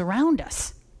changes around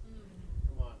us.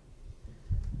 Come on.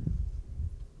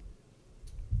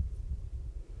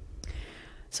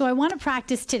 So I want to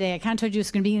practice today. I kind of told you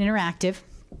it's going to be interactive.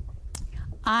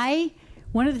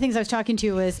 One of the things I was talking to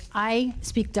you was I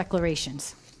speak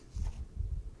declarations.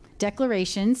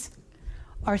 Declarations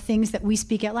are things that we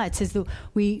speak out loud. It says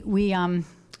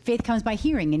faith comes by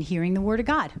hearing, and hearing the word of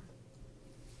God.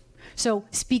 So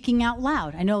speaking out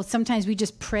loud. I know sometimes we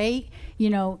just pray,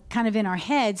 kind of in our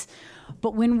heads,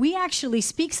 but when we actually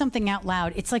speak something out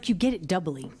loud, it's like you get it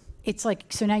doubly. It's like,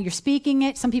 so now you're speaking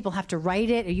it. Some people have to write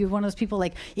it. Are you one of those people,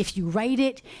 like, if you write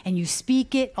it and you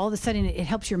speak it, all of a sudden it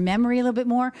helps your memory a little bit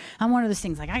more? I'm one of those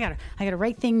things, like, I gotta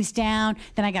write things down,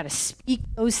 then I gotta speak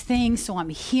those things so I'm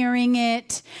hearing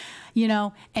it,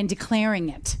 and declaring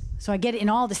it. So I get it in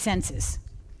all the senses.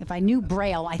 If I knew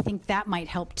Braille, I think that might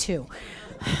help too.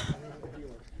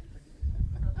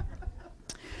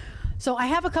 So I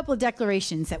have a couple of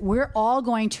declarations that we're all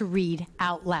going to read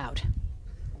out loud.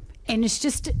 And it's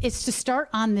to start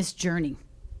on this journey.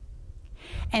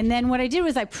 And then what I did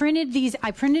was I printed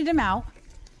them out.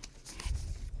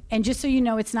 And just so you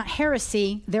know, it's not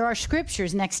heresy. There are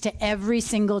scriptures next to every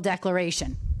single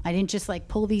declaration. I didn't just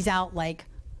pull these out like,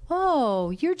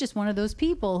 oh, you're just one of those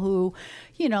people who,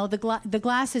 the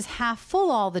glass is half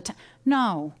full all the time.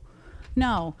 No.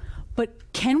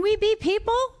 But can we be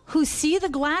people who see the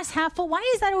glass half full? Why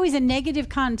is that always a negative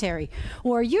commentary?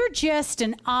 Or you're just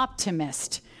an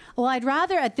optimist. Well, I'd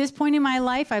rather, at this point in my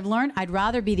life, I've learned I'd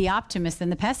rather be the optimist than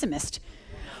the pessimist.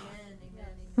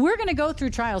 We're going to go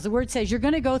through trials. The word says you're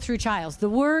going to go through trials. The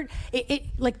word,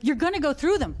 you're going to go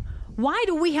through them. Why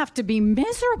do we have to be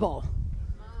miserable?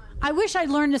 I wish I'd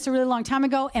learned this a really long time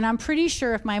ago, and I'm pretty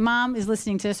sure if my mom is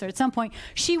listening to this, or at some point,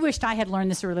 she wished I had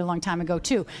learned this a really long time ago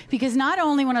too. Because not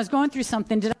only when I was going through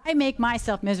something did I make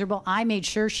myself miserable, I made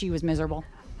sure she was miserable.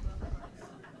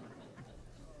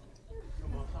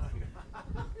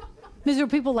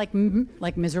 Miserable people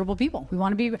like miserable people. We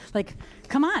want to be like,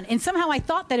 come on. And somehow I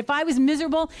thought that if I was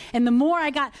miserable, and the more I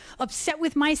got upset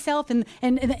with myself, and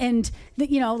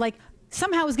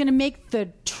somehow it was going to make the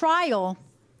trial,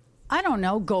 I don't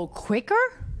know, go quicker.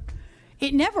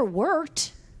 It never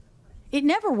worked. I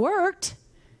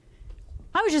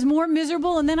was just more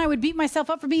miserable, and then I would beat myself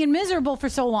up for being miserable for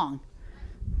so long.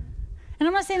 And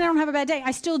I'm not saying I don't have a bad day. I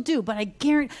still do, but I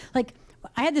guarantee,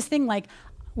 I had this thing,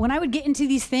 when I would get into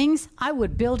these things, I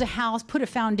would build a house, put a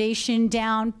foundation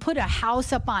down, put a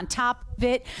house up on top of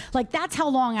it. That's how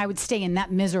long I would stay in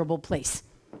that miserable place.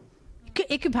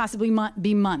 It could possibly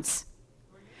be months.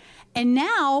 And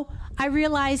now I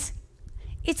realize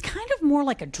it's kind of more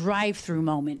like a drive-through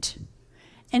moment.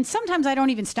 And sometimes I don't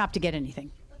even stop to get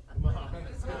anything.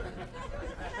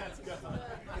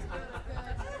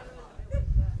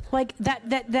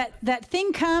 That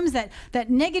thing comes, that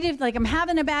negative, I'm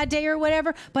having a bad day or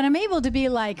whatever, but I'm able to be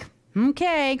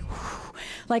okay,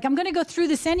 I'm going to go through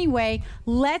this anyway.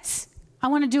 I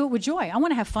want to do it with joy. I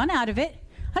want to have fun out of it.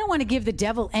 I don't want to give the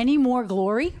devil any more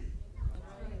glory.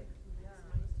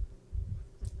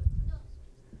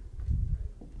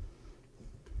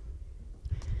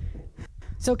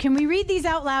 So can we read these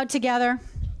out loud together?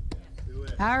 Do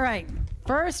it. All right.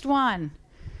 First one.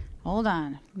 Hold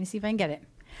on. Let me see if I can get it.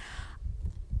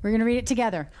 We're going to read it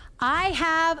together. I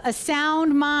have a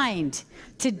sound mind.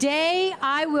 Today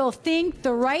I will think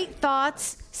the right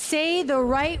thoughts, say the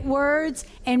right words,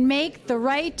 and make the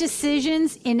right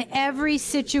decisions in every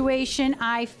situation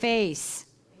I face.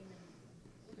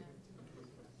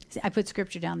 See, I put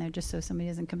scripture down there just so somebody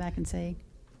doesn't come back and say,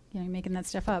 you're making that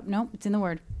stuff up. Nope, it's in the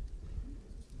Word.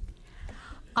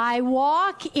 I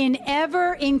walk in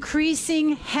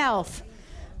ever-increasing health.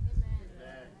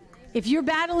 If you're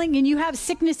battling and you have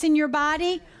sickness in your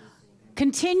body,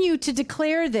 continue to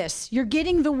declare this. You're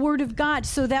getting the Word of God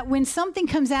so that when something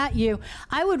comes at you,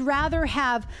 I would rather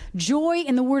have joy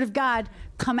in the Word of God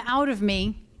come out of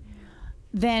me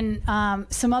than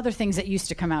some other things that used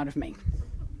to come out of me.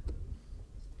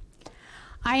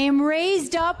 I am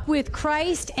raised up with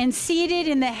Christ and seated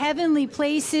in the heavenly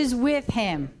places with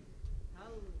Him.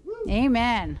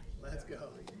 Amen. Let's go.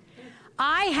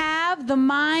 I have the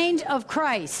mind of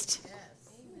Christ.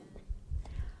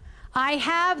 I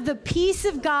have the peace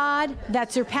of God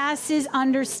that surpasses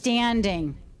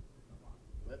understanding.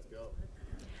 Let's go.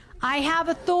 I have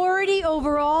authority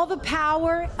over all the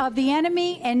power of the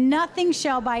enemy, and nothing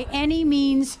shall by any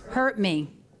means hurt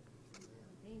me.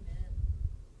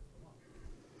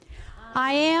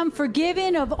 I am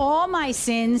forgiven of all my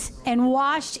sins and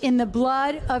washed in the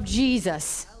blood of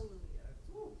Jesus.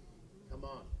 Come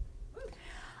on.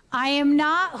 I am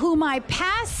not who my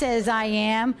past says I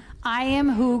am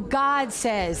who God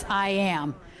says I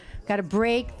am. Got to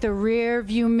break the rear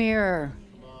view mirror.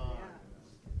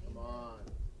 Come on.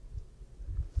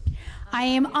 I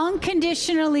am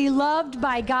unconditionally loved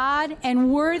by God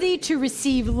and worthy to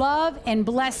receive love and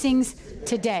blessings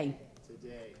today.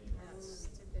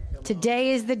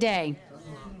 Today is the day.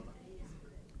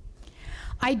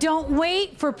 I don't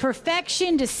wait for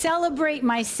perfection to celebrate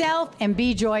myself and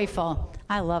be joyful.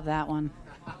 I love that one.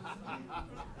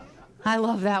 I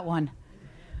love that one.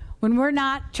 When we're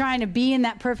not trying to be in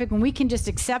that perfect, when we can just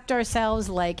accept ourselves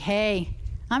like, hey,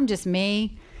 I'm just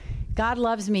me. God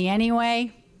loves me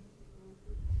anyway.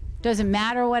 Doesn't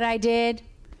matter what I did.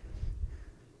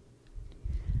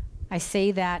 I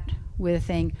say that with a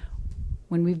thing.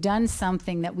 When we've done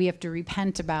something that we have to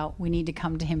repent about, we need to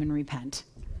come to him and repent.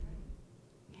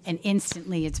 And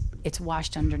instantly it's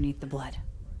washed underneath the blood.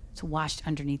 It's washed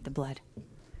underneath the blood.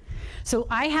 So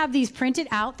I have these printed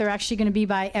out. They're actually going to be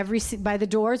by the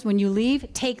doors. When you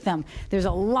leave, take them. There's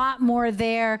a lot more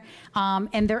there.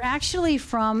 And they're actually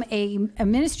from a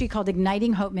ministry called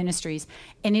Igniting Hope Ministries.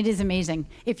 And it is amazing.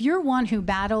 If you're one who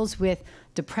battles with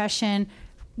depression,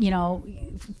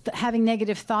 having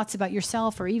negative thoughts about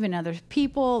yourself or even other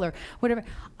people or whatever,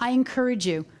 I encourage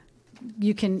you.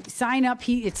 You can sign up.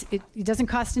 It doesn't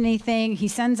cost anything. He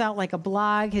sends out like a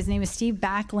blog. His name is Steve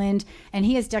Backlund, and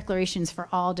he has declarations for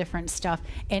all different stuff.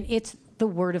 And it's the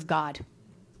Word of God.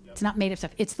 It's not made up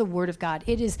stuff. It's the Word of God.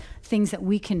 It is things that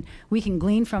we can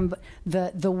glean from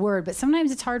the Word. But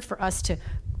sometimes it's hard for us to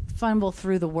fumble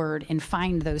through the Word and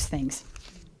find those things.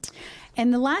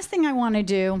 And the last thing I want to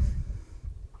do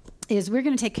is we're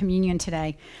going to take communion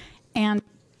today. And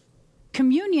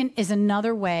communion is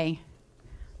another way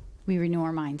we renew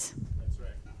our minds. That's right.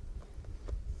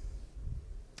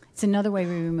 It's another way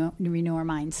we renew our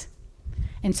minds.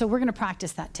 And so we're going to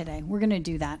practice that today. We're going to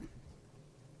do that.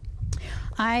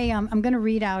 I'm going to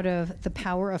read out of The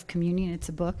Power of Communion. It's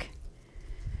a book.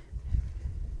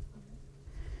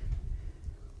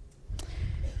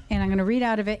 And I'm going to read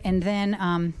out of it, and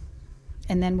then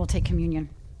we'll take communion.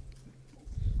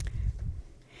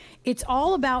 It's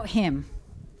all about him.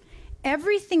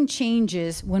 Everything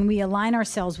changes when we align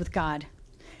ourselves with God.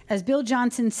 As Bill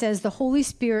Johnson says, the Holy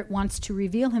Spirit wants to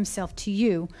reveal himself to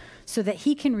you so that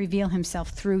he can reveal himself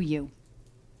through you.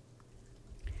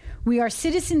 We are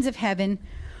citizens of heaven,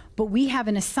 but we have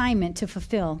an assignment to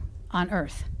fulfill on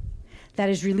earth. That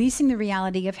is releasing the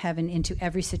reality of heaven into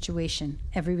every situation,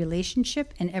 every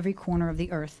relationship, and every corner of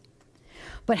the earth.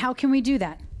 But how can we do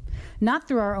that? Not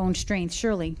through our own strength,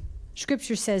 surely.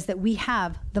 Scripture says that we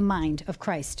have the mind of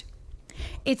Christ.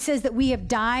 It says that we have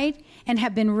died and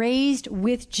have been raised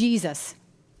with Jesus.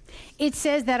 It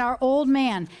says that our old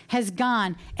man has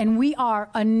gone and we are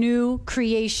a new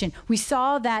creation. We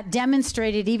saw that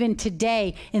demonstrated even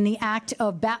today in the act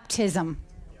of baptism.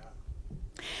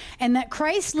 And that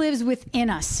Christ lives within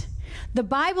us. The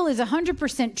Bible is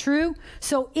 100% true.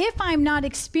 So if I'm not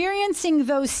experiencing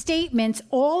those statements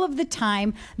all of the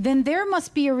time, then there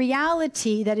must be a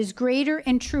reality that is greater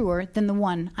and truer than the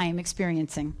one I am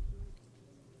experiencing.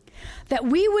 That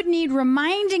we would need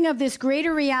reminding of this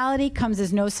greater reality comes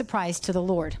as no surprise to the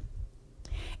Lord.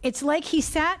 It's like he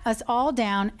sat us all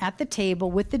down at the table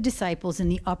with the disciples in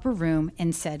the upper room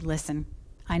and said, listen,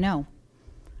 I know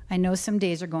some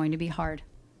days are going to be hard.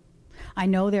 I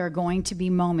know there are going to be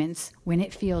moments when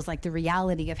it feels like the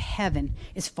reality of heaven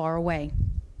is far away.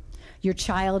 Your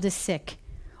child is sick,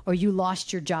 or you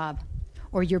lost your job,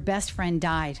 or your best friend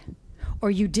died, or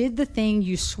you did the thing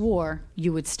you swore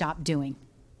you would stop doing.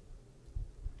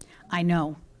 I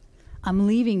know. I'm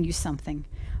leaving you something,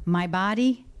 my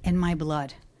body and my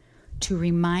blood, to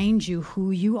remind you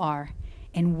who you are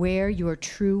and where your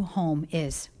true home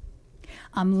is.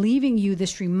 I'm leaving you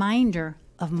this reminder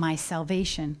of my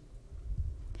salvation,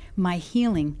 my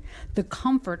healing, the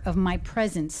comfort of my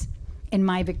presence, and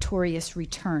my victorious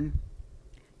return.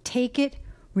 Take it,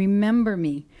 remember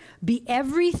me. Be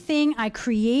everything I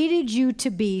created you to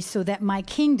be so that my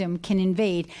kingdom can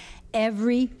invade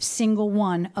every single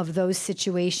one of those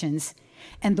situations,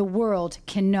 and the world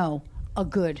can know a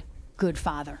good, good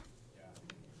Father.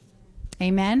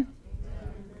 Amen?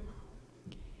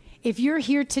 If you're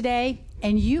here today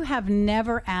and you have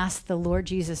never asked the Lord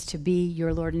Jesus to be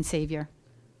your Lord and Savior,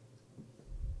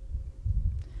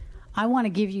 I want to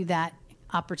give you that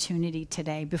opportunity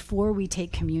today before we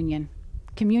take communion.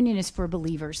 Communion is for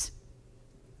believers.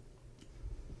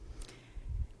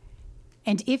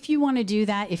 And if you want to do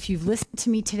that, if you've listened to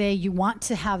me today, you want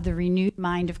to have the renewed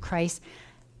mind of Christ,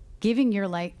 giving your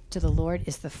life to the Lord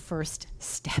is the first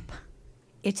step.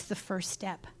 It's the first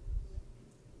step.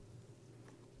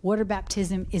 Water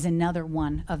baptism is another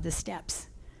one of the steps.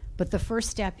 But the first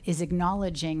step is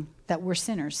acknowledging that we're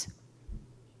sinners.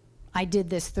 I did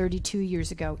this 32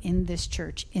 years ago in this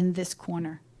church, in this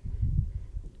corner.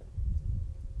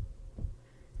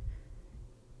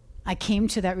 I came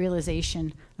to that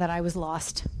realization that I was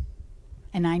lost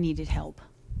and I needed help,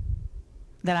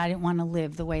 that I didn't want to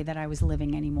live the way that I was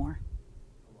living anymore.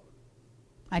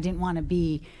 I didn't want to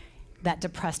be that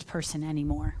depressed person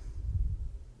anymore.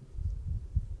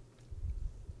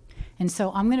 And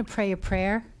so I'm going to pray a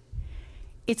prayer.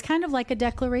 It's kind of like a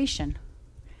declaration.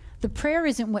 The prayer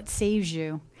isn't what saves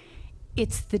you.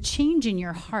 It's the change in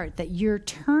your heart, that you're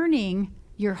turning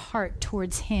your heart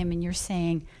towards him and you're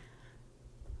saying,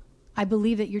 I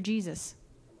believe that you're Jesus.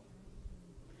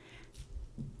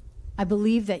 I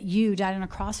believe that you died on a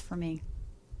cross for me.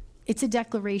 It's a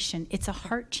declaration. It's a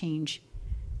heart change.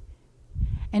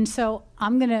 And so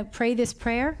I'm going to pray this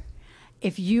prayer.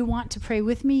 If you want to pray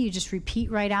with me, you just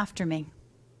repeat right after me.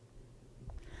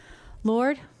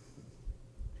 Lord,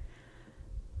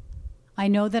 I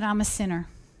know that I'm a sinner.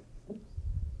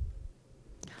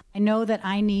 I know that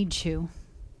I need you.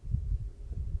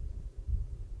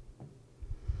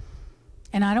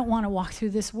 And I don't want to walk through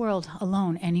this world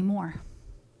alone anymore.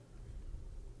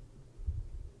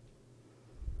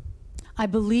 I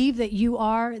believe that you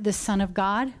are the Son of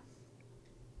God,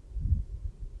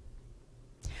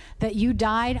 that you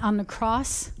died on the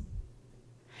cross,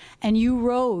 and you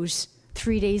rose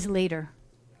 3 days later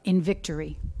in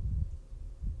victory.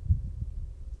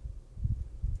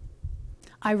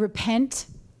 I repent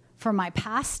for my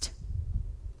past,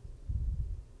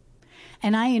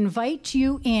 and I invite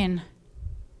you in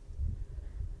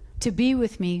to be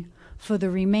with me for the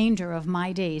remainder of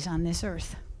my days on this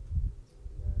earth.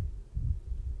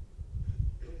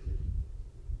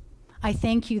 I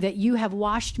thank you that you have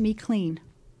washed me clean,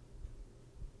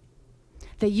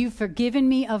 that you've forgiven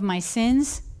me of my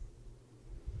sins,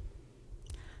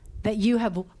 that you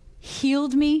have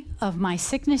healed me of my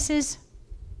sicknesses,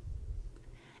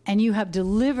 and you have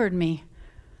delivered me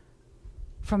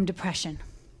from depression,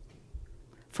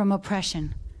 from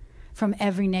oppression, from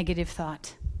every negative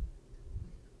thought.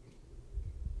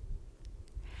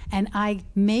 And I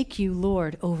make you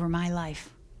Lord over my life.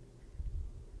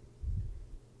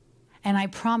 And I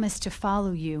promise to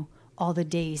follow you all the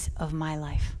days of my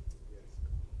life.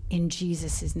 In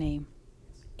Jesus' name,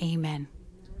 amen.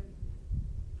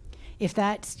 If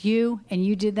that's you and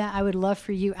you did that, I would love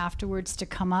for you afterwards to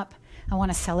come up. I want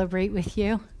to celebrate with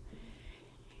you.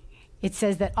 It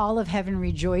says that all of heaven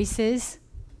rejoices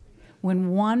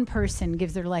when one person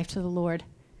gives their life to the Lord.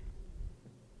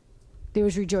 There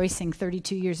was rejoicing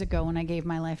 32 years ago when I gave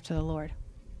my life to the Lord.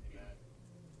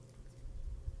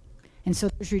 And so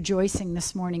there's rejoicing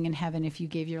this morning in heaven if you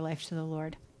gave your life to the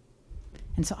Lord.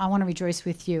 And so I want to rejoice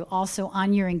with you. Also,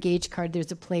 on your engaged card,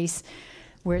 there's a place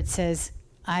where it says,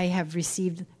 I have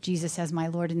received Jesus as my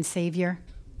Lord and Savior.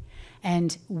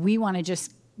 And we want to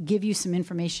just give you some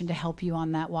information to help you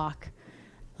on that walk.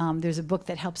 There's a book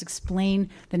that helps explain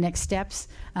the next steps.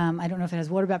 I don't know if it has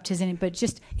water baptism in it, but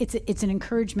just it's an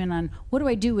encouragement on what do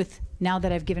I do with now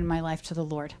that I've given my life to the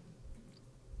Lord.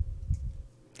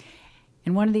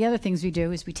 And one of the other things we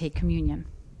do is we take communion.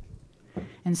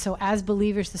 And so as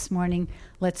believers this morning,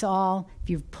 let's all, if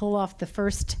you pull off the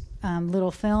first little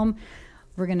film,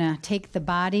 we're going to take the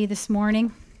body this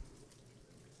morning.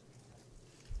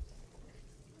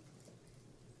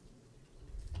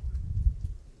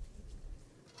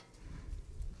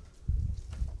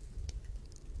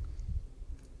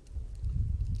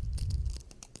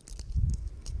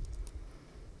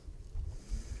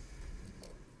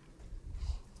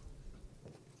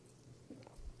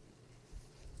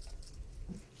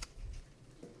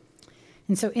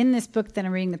 And so in this book that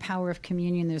I'm reading, The Power of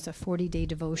Communion, there's a 40-day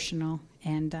devotional.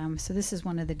 And so this is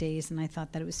one of the days, and I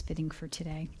thought that it was fitting for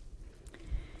today. It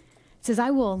says, I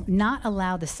will not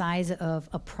allow the size of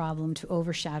a problem to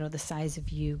overshadow the size of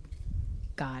you,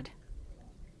 God.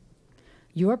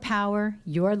 Your power,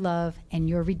 your love, and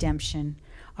your redemption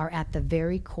are at the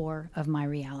very core of my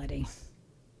reality.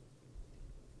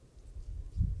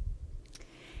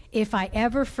 If I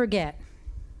ever forget,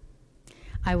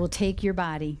 I will take your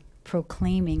body,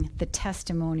 proclaiming the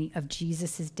testimony of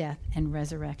Jesus' death and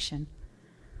resurrection.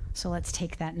 So let's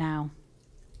take that now.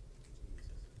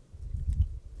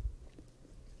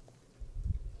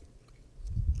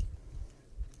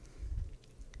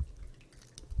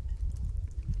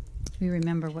 We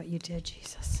remember what you did,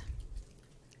 Jesus.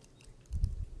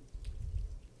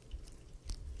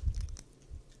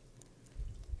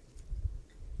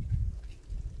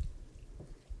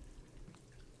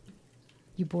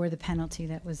 You bore the penalty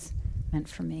that was meant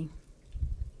for me.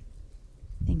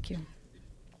 Thank you.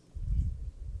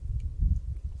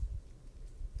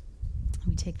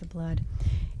 We take the blood.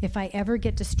 If I ever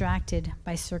get distracted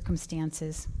by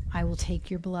circumstances, I will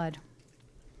take your blood,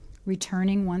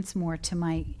 returning once more to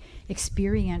my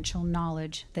experiential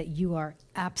knowledge that you are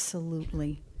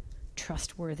absolutely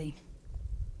trustworthy.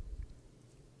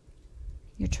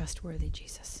 You're trustworthy,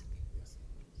 Jesus.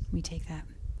 We take that.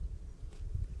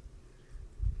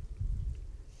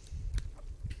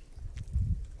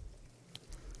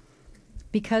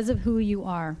 Because of who you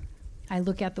are, I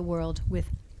look at the world with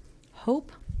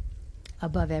hope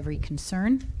above every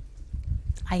concern.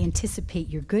 I anticipate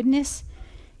your goodness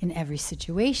in every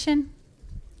situation.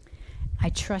 I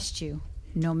trust you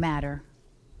no matter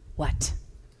what.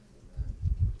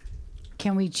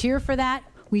 Can we cheer for that?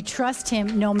 We trust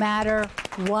him no matter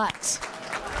what.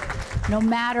 No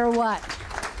matter what.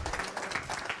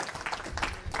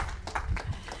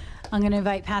 I'm going to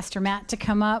invite Pastor Matt to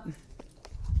come up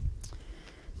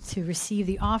to receive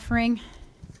the offering.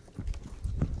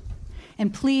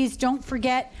 And please don't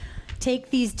forget, take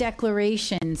these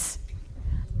declarations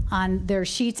on their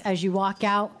sheets as you walk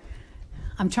out.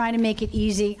 I'm trying to make it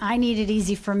easy. I need it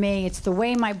easy for me. It's the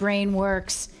way my brain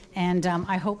works, and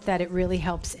I hope that it really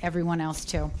helps everyone else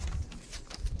too.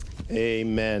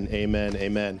 Amen, amen,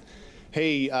 amen.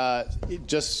 Hey,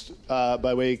 just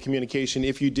by way of communication,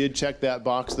 if you did check that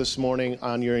box this morning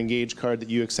on your Engage card that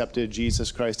you accepted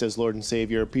Jesus Christ as Lord and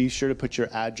Savior, be sure to put your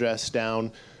address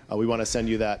down. We want to send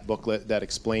you that booklet that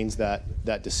explains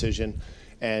that decision.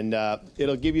 And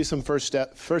it'll give you some first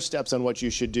steps on what you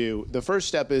should do. The first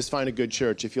step is find a good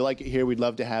church. If you like it here, we'd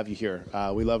love to have you here.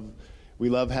 We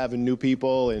love having new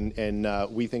people,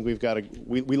 and we think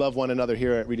we love one another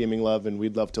here at Redeeming Love, and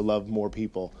we'd love to love more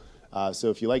people. So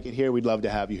if you like it here, we'd love to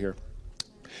have you here.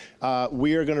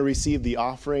 We are going to receive the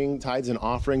offering, tithes and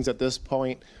offerings at this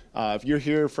point. If you're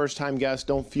here, first-time guest,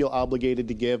 don't feel obligated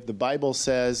to give. The Bible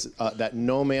says that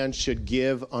no man should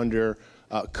give under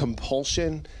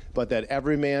compulsion, but that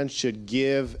every man should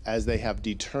give as they have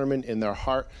determined in their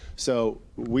heart. So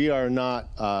we are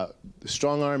not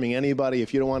strong-arming anybody.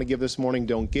 If you don't want to give this morning,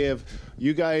 don't give.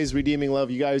 You guys, Redeeming Love,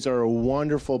 you guys are a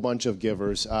wonderful bunch of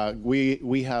givers. We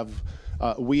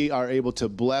are able to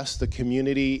bless the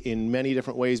community in many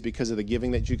different ways because of the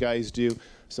giving that you guys do.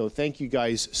 So thank you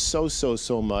guys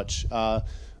so much.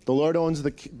 The Lord owns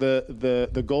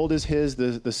the gold is his,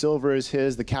 the silver is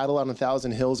his, the cattle on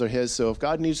 1,000 hills are his. So if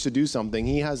God needs to do something,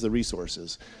 he has the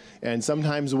resources. And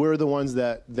sometimes we're the ones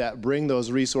that bring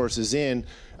those resources in,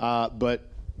 but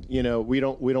you know, we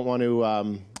don't want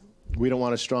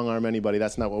to strong arm anybody.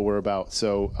 That's not what we're about.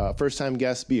 So first-time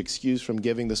guests, be excused from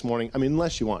giving this morning. I mean,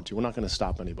 unless you want to. We're not going to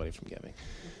stop anybody from giving.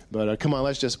 But come on,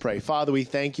 let's just pray. Father, we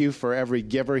thank you for every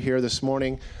giver here this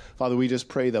morning. Father, we just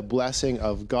pray the blessing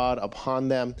of God upon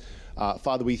them.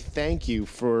 Father, we thank you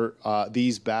for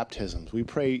these baptisms. We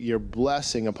pray your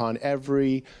blessing upon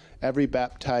every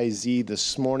baptizee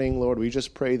this morning, Lord. We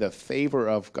just pray the favor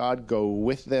of God go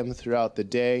with them throughout the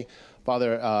day,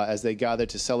 Father, as they gather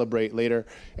to celebrate later.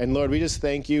 And Lord, we just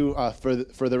thank you for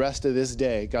the rest of this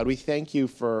day. God, we thank you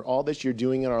for all that you're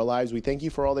doing in our lives. We thank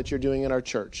you for all that you're doing in our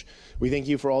church. We thank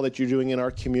you for all that you're doing in our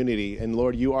community. And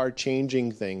Lord, you are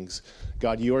changing things.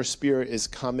 God, your spirit is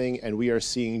coming and we are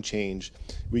seeing change.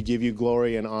 We give you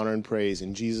glory and honor and praise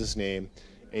in Jesus' name.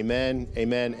 Amen,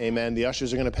 amen, amen. The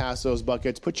ushers are going to pass those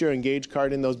buckets. Put your Engage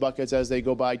card in those buckets as they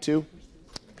go by too.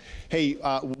 Hey,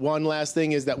 one last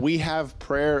thing is that we have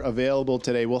prayer available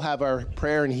today. We'll have our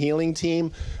prayer and healing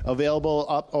team available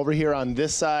up over here on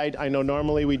this side. I know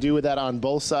normally we do that on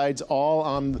both sides, all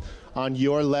on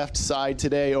your left side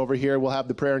today. Over here, we'll have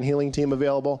the prayer and healing team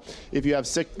available. If you have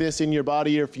sickness in your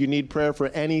body or if you need prayer for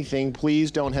anything,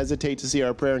 please don't hesitate to see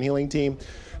our prayer and healing team.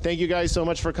 Thank you guys so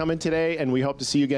much for coming today, and we hope to see you again.